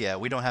Slovakia,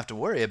 we don't have to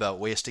worry about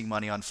wasting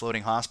money on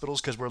floating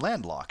hospitals because we're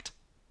landlocked.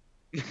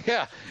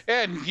 Yeah,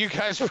 and you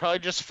guys probably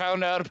just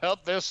found out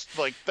about this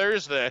like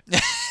Thursday.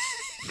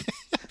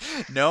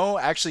 No,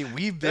 actually,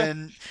 we've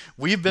been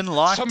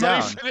locked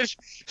down.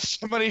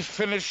 Somebody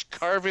finished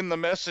carving the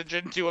message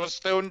into a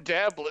stone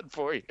tablet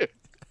for you.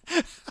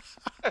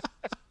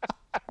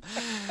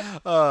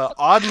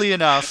 Oddly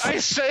enough, I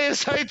say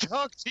as I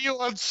talk to you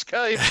on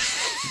Skype.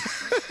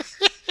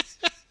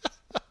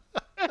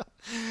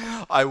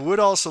 I would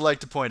also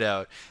like to point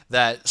out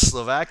that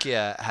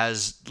Slovakia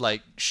has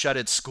like shut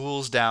its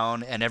schools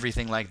down and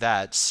everything like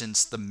that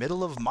since the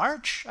middle of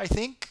March, I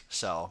think.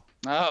 So,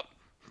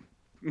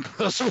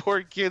 those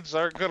poor kids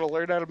aren't going to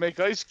learn how to make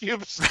ice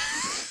cubes.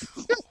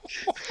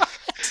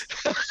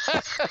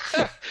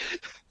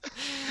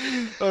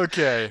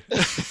 okay.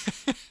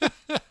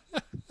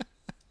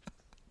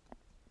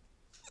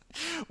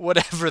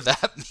 Whatever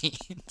that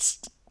means.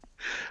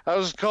 I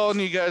was calling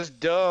you guys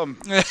dumb.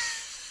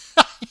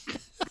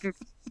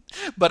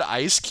 But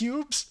ice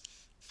cubes?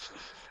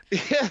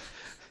 Yeah.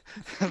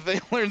 They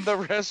learned the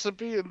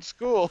recipe in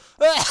school.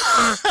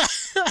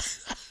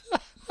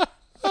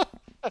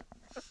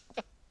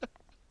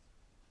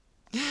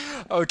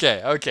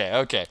 Okay.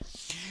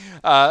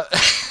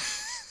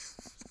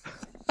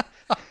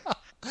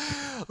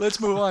 Let's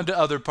move on to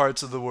other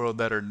parts of the world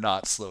that are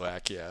not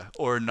Slovakia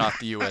or not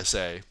the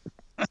USA.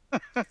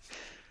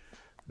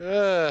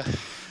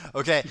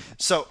 Okay,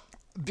 so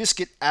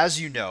Biscuit, as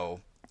you know,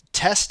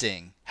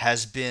 testing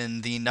has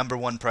been the number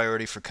one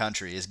priority for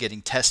country, is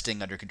getting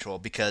testing under control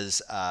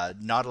because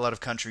not a lot of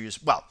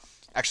countries, well,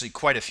 actually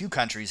quite a few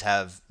countries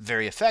have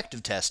very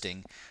effective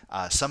testing.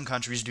 Some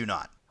countries do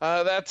not.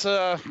 That's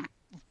a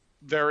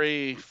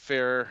very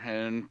fair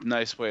and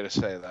nice way to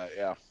say that,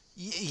 yeah.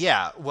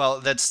 Yeah, well,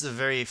 that's a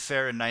very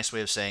fair and nice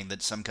way of saying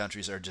that some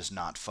countries are just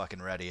not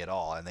fucking ready at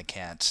all and they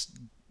can't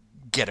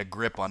get a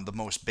grip on the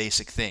most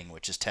basic thing,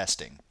 which is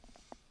testing.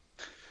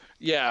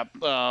 Yeah,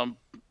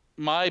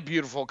 my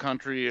beautiful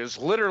country is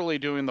literally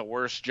doing the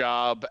worst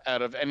job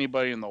out of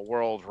anybody in the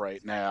world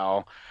right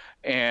now.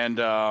 And,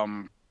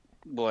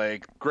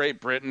 like,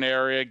 Great Britain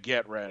area,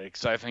 get ready,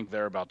 because I think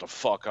they're about to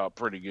fuck up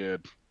pretty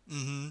good.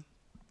 Mm-hmm.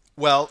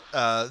 Well,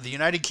 the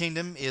United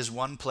Kingdom is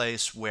one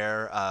place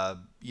where,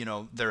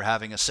 they're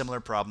having a similar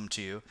problem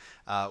to you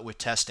with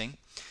testing.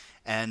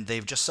 And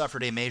they've just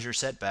suffered a major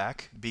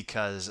setback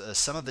because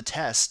some of the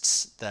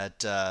tests that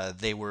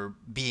they were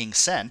being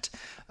sent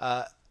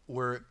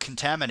were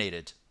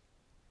contaminated.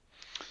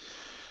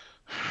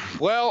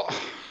 Well,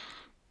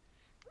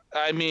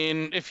 I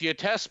mean, if you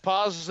test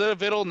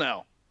positive, it'll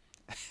know.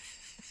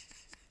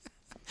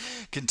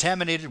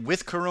 Contaminated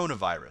with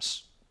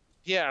coronavirus.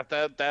 Yeah,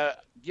 that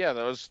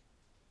was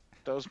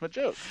my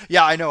joke.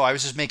 Yeah, I know. I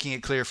was just making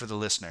it clear for the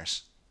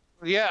listeners.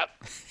 Yeah.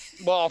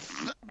 Well,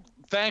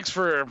 thanks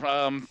for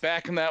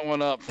backing that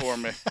one up for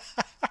me.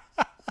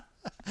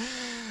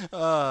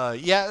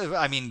 Yeah,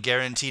 I mean,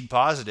 guaranteed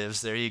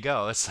positives. There you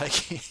go. It's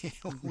like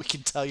we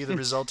can tell you the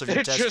result of your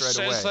test right away. It just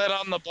says that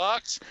on the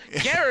box.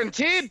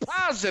 Guaranteed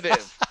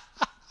positive.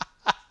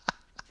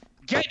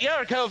 Get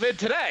your COVID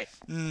today.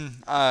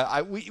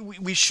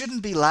 We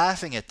shouldn't be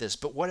laughing at this,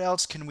 but what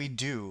else can we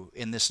do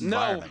in this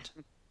environment?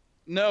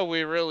 No,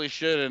 we really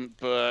shouldn't,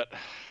 but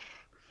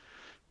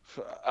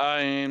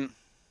I mean,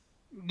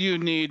 you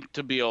need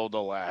to be able to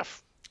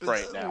laugh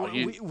right now.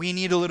 We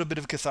need a little bit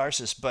of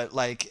catharsis, but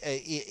like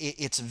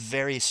it's a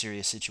very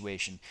serious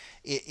situation.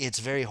 It's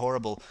very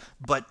horrible,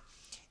 but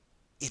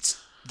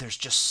there's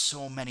just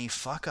so many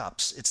fuck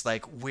ups. It's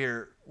like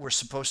we're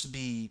supposed to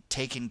be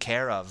taken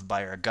care of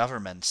by our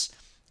governments,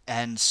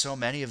 and so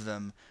many of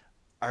them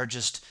are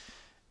just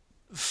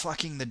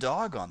fucking the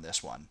dog on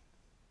this one.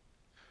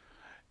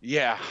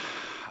 Yeah.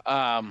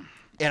 And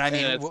I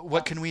mean,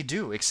 what can we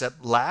do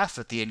except laugh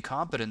at the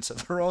incompetence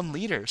of our own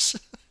leaders?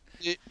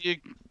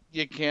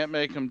 You can't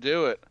make them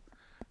do it.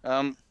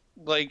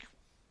 Like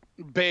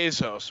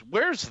Bezos,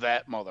 where's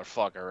that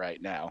motherfucker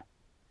right now?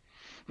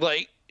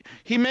 Like,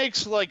 he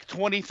makes like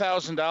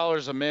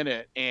 $20,000 a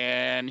minute,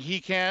 and he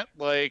can't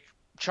like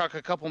chuck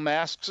a couple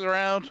masks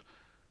around.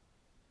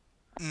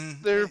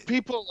 There are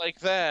people like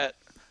that.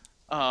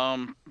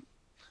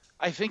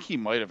 I think he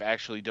might have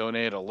actually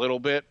donated a little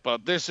bit,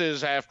 but this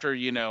is after,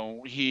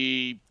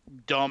 he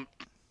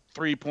dumped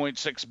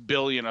 $3.6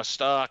 billion of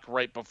stock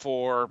right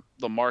before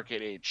the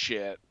market ate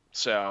shit.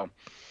 So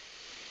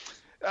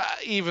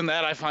even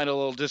that I find a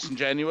little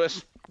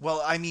disingenuous.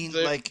 Well, I mean,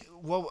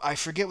 I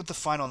forget what the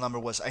final number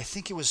was. I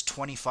think it was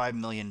 $25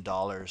 million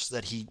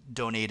that he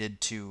donated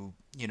to,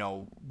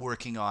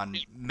 working on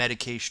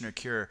medication or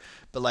cure.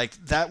 But like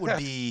that would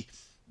be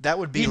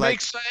he like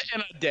makes that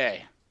in a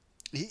day.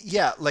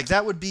 Yeah, like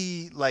that would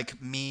be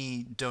like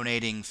me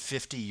donating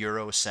 50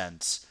 euro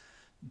cents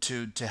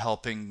to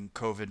helping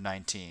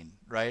COVID-19,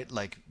 right?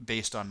 Like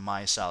based on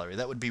my salary.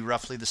 That would be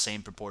roughly the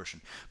same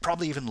proportion.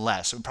 Probably even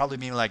less. It would probably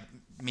be like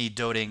me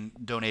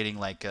donating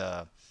like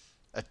a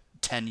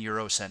 10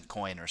 euro cent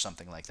coin or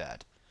something like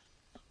that.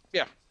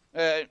 Yeah.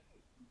 Uh,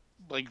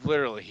 like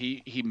literally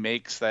he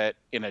makes that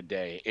in a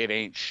day. It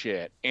ain't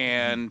shit.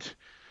 Hmm.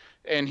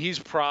 And he's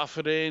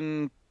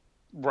profiting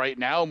right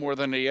now more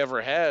than he ever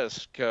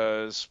has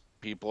because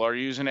people are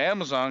using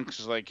Amazon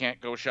because they can't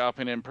go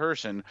shopping in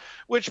person.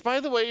 Which, by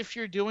the way, if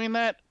you're doing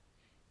that,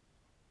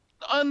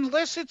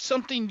 unless it's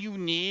something you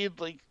need,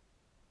 like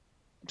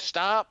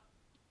stop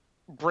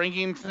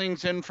bringing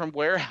things in from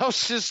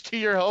warehouses to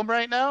your home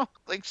right now.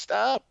 Like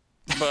stop.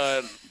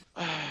 But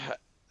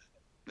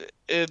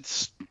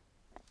it's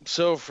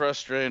so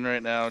frustrating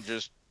right now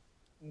just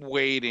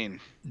waiting.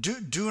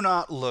 Do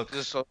not look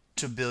Just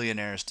to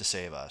billionaires to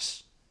save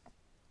us.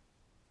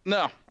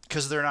 no.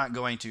 Because they're not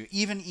going to.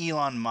 Even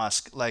Elon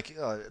Musk, like,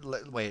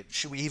 wait,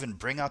 should we even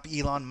bring up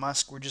Elon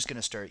Musk? We're just going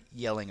to start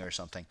yelling or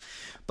something.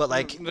 But,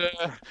 like,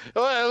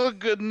 Well, the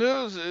good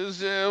news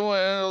is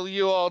when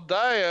you all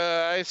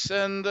die, I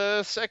send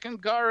a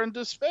second car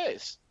into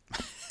space.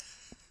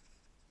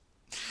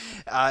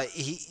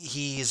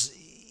 he's.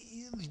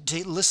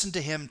 To listen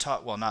to him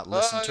talk, well, not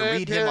listen, to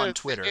read him on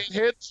Twitter. It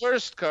hit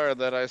first car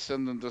that I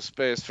send into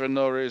space for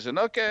no reason.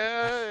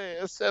 Okay,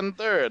 I send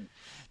third.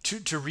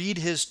 To read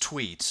his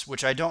tweets,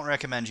 which I don't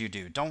recommend you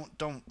do. Don't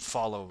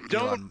follow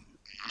Don't Elon.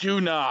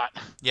 do not.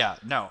 Yeah,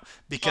 no, Oh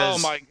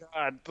because my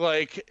God!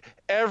 Like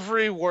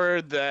every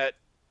word that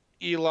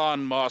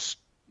Elon Musk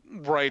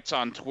writes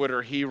on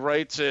Twitter, he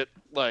writes it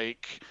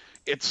like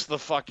it's the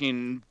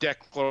fucking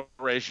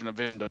Declaration of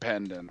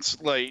Independence.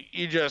 Like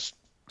you just,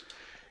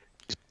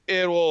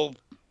 it will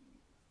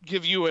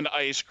give you an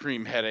ice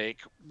cream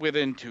headache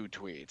within 2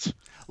 tweets.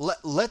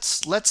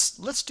 let's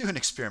do an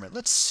experiment.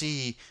 Let's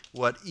see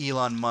what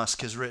Elon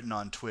Musk has written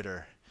on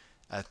Twitter.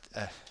 At,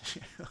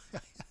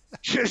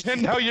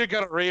 And now you're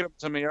gonna read them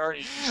to me, aren't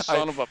you, I,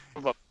 son of a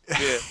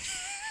bitch?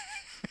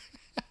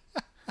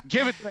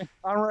 Give it to me.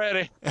 I'm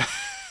ready.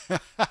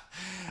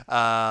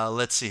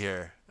 let's see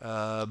here.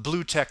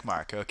 Blue check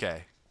mark.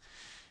 Okay,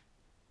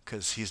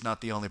 because he's not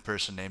the only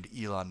person named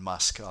Elon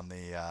Musk on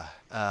the.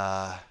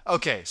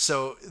 Okay,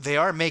 so they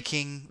are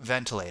making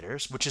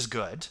ventilators, which is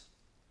good,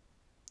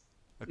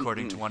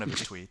 according to one of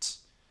his tweets.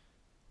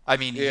 I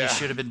mean, he Yeah.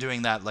 should have been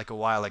doing that like a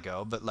while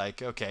ago, but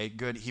like, okay,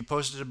 good. He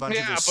posted a bunch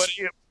of Yeah, but this.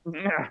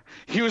 yeah,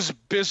 he was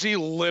busy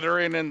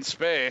littering in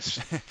space.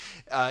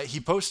 He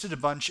posted a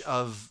bunch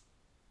of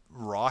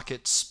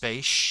rocket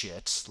space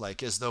shit,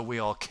 like as though we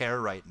all care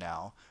right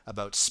now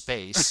about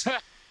space.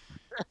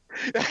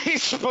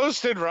 He's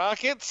posted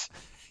rockets.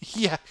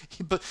 Yeah,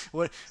 but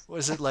what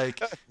was it like?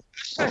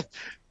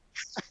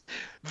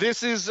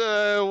 This is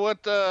what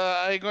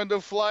I'm going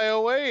to fly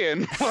away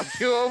in while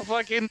you all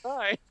fucking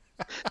die.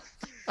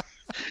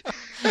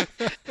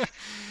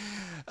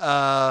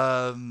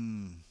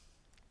 um,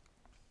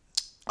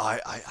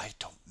 I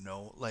don't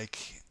know.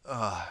 Like,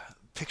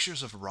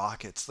 pictures of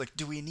rockets. Like,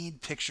 do we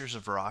need pictures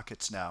of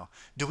rockets now?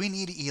 Do we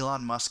need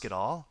Elon Musk at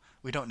all?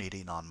 We don't need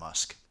Elon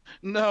Musk.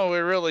 No, we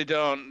really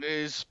don't.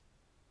 He's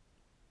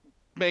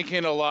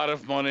making a lot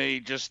of money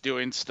just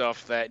doing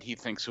stuff that he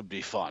thinks would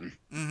be fun.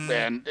 Hmm.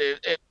 And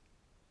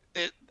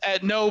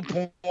at no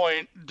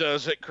point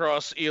does it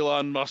cross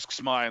Elon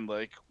Musk's mind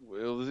like,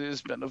 will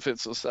this benefit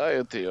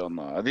society or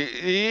not?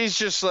 He's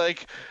just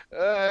like,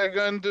 I'm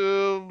going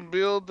to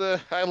build.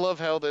 I love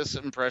how this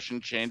impression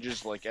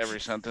changes like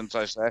every sentence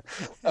I say.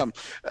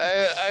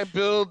 I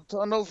build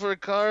tunnel for a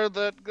car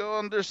that go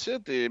under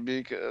city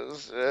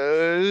because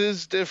it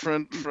is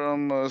different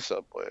from a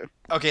subway.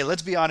 Okay,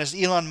 let's be honest.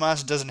 Elon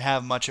Musk doesn't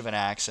have much of an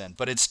accent,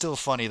 but it's still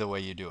funny the way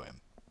you do him.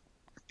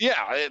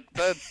 Yeah,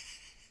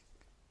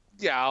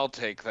 yeah, I'll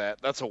take that.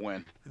 That's a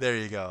win. There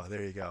you go.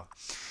 There you go.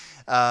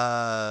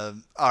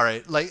 All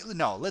right. Like,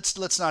 no,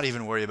 let's not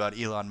even worry about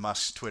Elon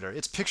Musk's Twitter.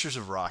 It's pictures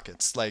of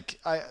rockets.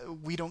 Like,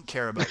 we don't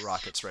care about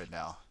rockets right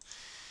now.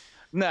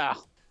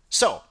 Now,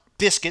 So,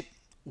 Biscuit,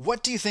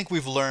 what do you think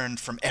we've learned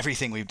from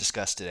everything we've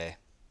discussed today?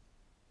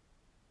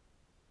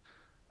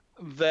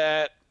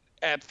 that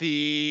at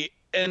the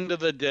end of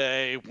the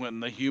day, when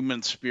the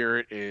human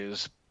spirit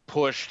is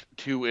pushed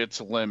to its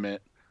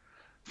limit,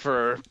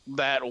 for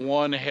that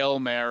one Hail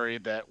Mary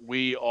that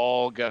we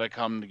all got to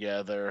come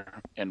together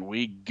and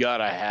we got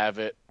to have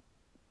it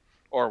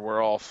or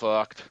we're all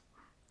fucked.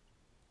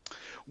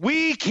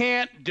 We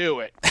can't do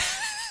it.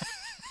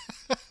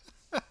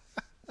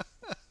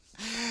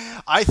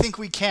 I think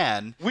we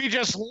can. We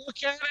just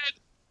look at it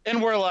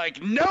and we're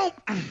like, nope,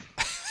 I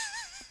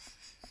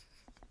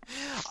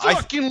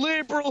fucking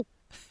liberal.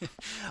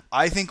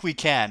 I think we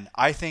can.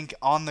 I think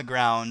on the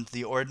ground,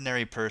 the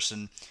ordinary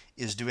person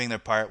is doing their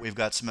part. We've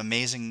got some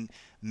amazing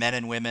men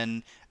and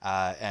women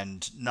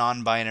and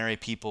non-binary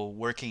people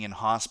working in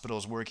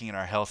hospitals, working in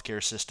our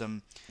healthcare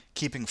system,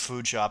 keeping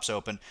food shops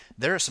open.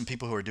 There are some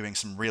people who are doing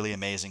some really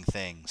amazing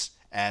things,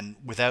 and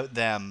without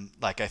them,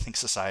 like I think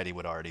society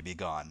would already be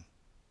gone.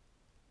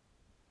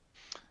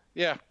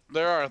 Yeah,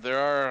 there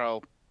are a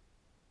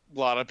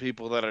lot of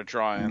people that are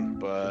trying,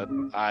 but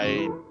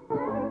I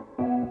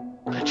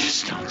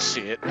just don't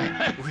see it.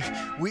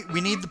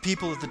 We need the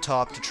people at the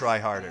top to try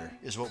harder,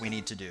 is what we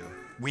need to do.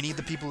 We need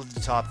the people at the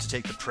top to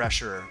take the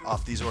pressure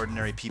off these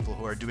ordinary people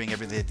who are doing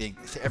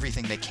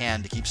everything they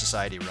can to keep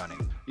society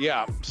running.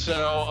 Yeah,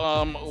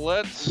 so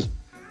let's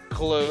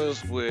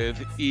close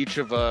with each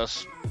of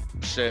us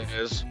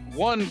says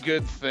one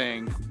good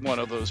thing one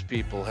of those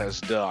people has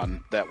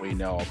done that we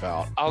know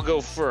about. I'll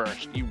go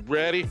first. You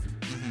ready?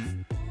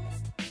 Mm-hmm.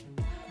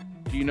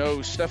 Do you know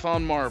who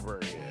Stephon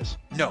Marbury is?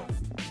 No.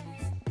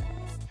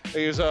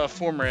 He was a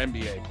former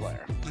NBA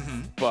player.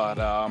 Mm-hmm. But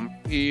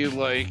he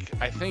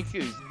I think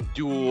he's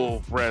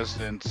dual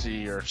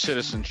residency or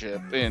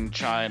citizenship in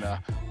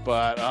China.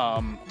 But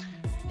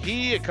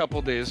he a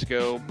couple days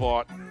ago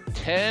bought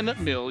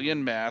 10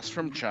 million masks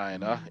from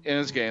China and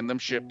is getting them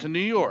shipped to New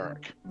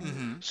York.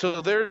 Mm-hmm.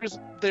 So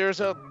there's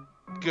a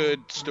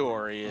good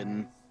story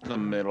in the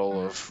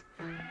middle of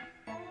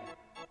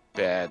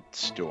bad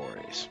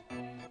stories.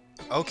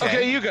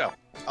 Okay, you go.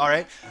 All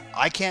right.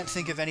 I can't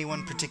think of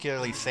anyone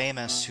particularly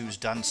famous who's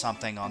done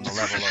something on the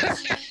level of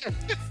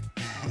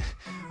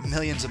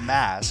millions of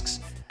masks,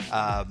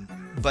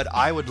 but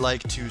I would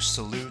like to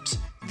salute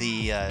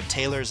the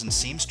tailors and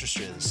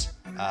seamstresses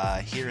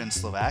here in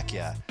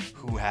Slovakia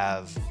who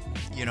have,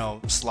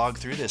 slogged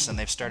through this, and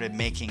they've started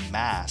making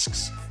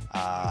masks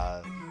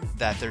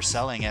that they're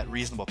selling at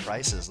reasonable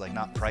prices, like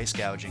not price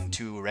gouging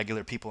to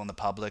regular people in the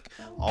public,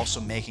 also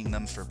making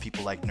them for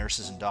people like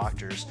nurses and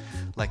doctors.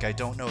 Like, I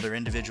don't know their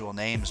individual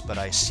names, but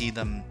I see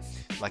them,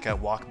 like I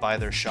walk by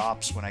their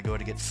shops when I go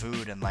to get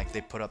food, and like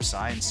they put up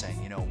signs saying,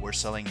 we're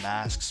selling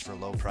masks for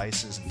low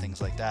prices and things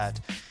like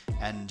that.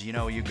 And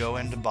you go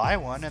in to buy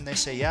one and they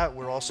say, yeah,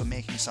 we're also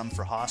making some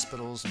for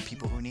hospitals and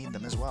people who need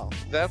them as well.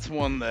 That's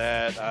one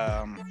that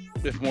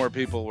if more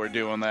people were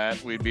doing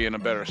that, we'd be in a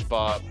better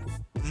spot.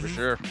 For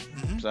sure.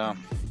 Mm-hmm. So,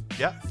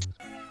 yeah.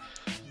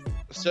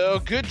 So,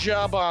 good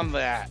job on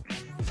that.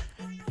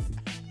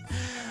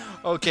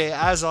 Okay,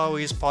 as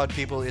always, pod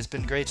people, it's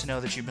been great to know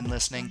that you've been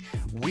listening.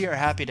 We are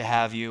happy to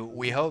have you.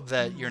 We hope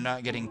that you're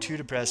not getting too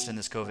depressed in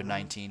this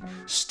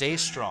COVID-19. Stay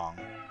strong.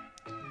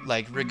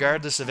 Like,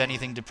 regardless of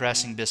anything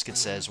depressing Biscuit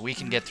says, we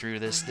can get through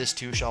this. This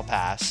too shall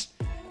pass.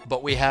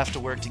 But we have to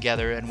work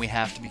together, and we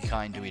have to be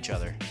kind to each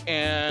other.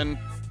 And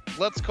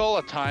let's call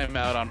a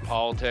timeout on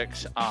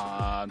politics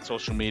on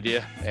social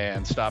media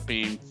and stop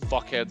being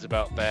fuckheads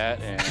about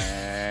that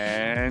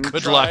and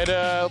Good try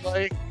luck.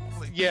 to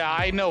yeah,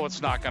 I know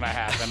it's not gonna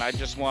happen. I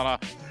just wanna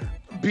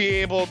be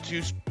able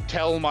to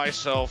tell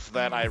myself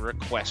that I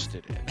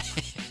requested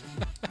it.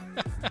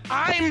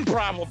 I'm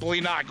probably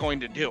not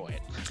going to do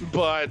it,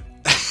 but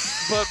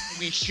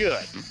we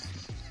should.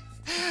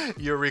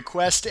 Your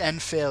request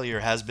and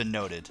failure has been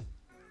noted.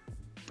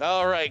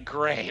 All right,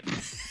 great.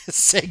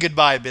 Say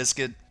goodbye,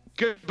 Biscuit.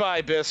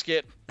 Goodbye,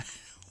 Biscuit.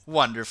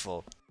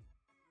 Wonderful.